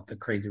talking about the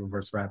crazy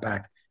reverse rap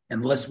back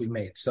and the list we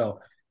made. So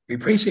we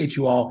appreciate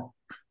you all.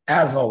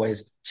 As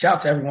always, shout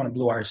out to everyone in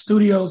Blue Wire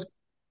Studios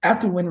at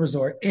the Wynn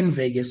Resort in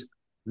Vegas.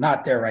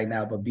 Not there right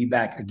now, but be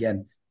back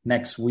again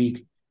next week.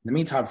 In the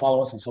meantime,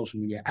 follow us on social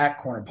media at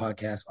Corner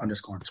Podcast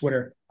 _ on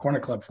Twitter, Corner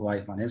Club for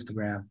Life on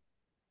Instagram,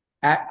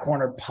 at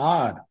Corner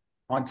Pod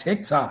on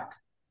TikTok.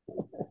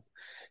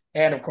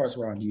 And of course,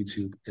 we're on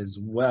YouTube as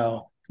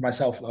well. For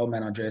myself, the old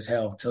man Andreas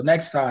Hale. Till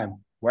next time,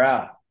 we're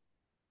out.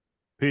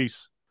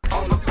 Peace.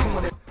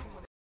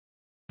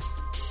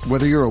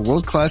 Whether you're a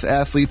world-class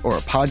athlete or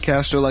a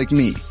podcaster like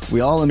me, we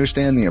all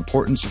understand the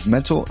importance of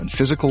mental and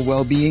physical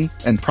well-being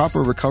and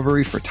proper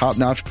recovery for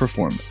top-notch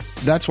performance.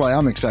 That's why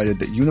I'm excited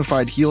that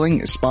Unified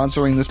Healing is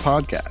sponsoring this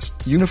podcast.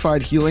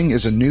 Unified Healing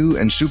is a new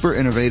and super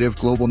innovative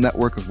global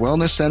network of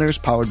wellness centers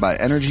powered by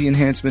Energy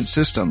Enhancement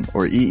System,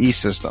 or EE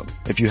System.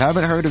 If you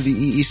haven't heard of the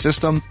EE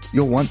System,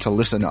 you'll want to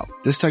listen up.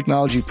 This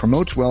technology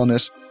promotes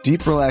wellness,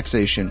 deep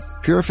relaxation,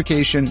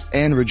 purification,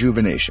 and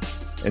rejuvenation.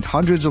 At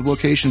hundreds of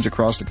locations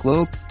across the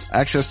globe,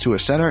 access to a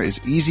center is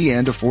easy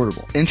and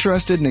affordable.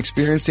 Interested in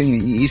experiencing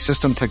the EE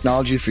System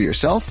technology for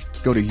yourself?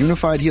 Go to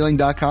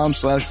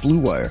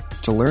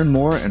unifiedhealing.com/bluewire to learn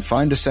more and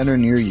find a center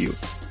near you.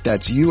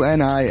 That's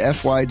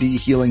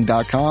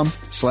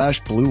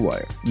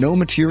unifydhealing.com/bluewire. No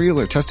material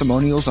or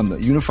testimonials on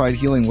the Unified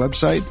Healing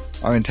website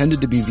are intended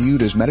to be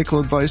viewed as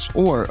medical advice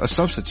or a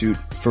substitute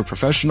for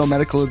professional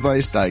medical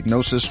advice,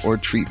 diagnosis, or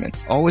treatment.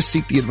 Always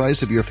seek the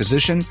advice of your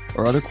physician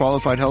or other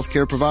qualified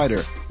healthcare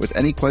provider with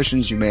any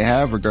questions you may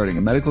have regarding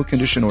a medical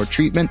condition or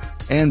treatment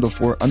and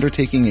before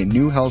undertaking a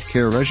new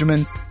healthcare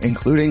regimen,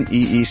 including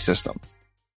EE System.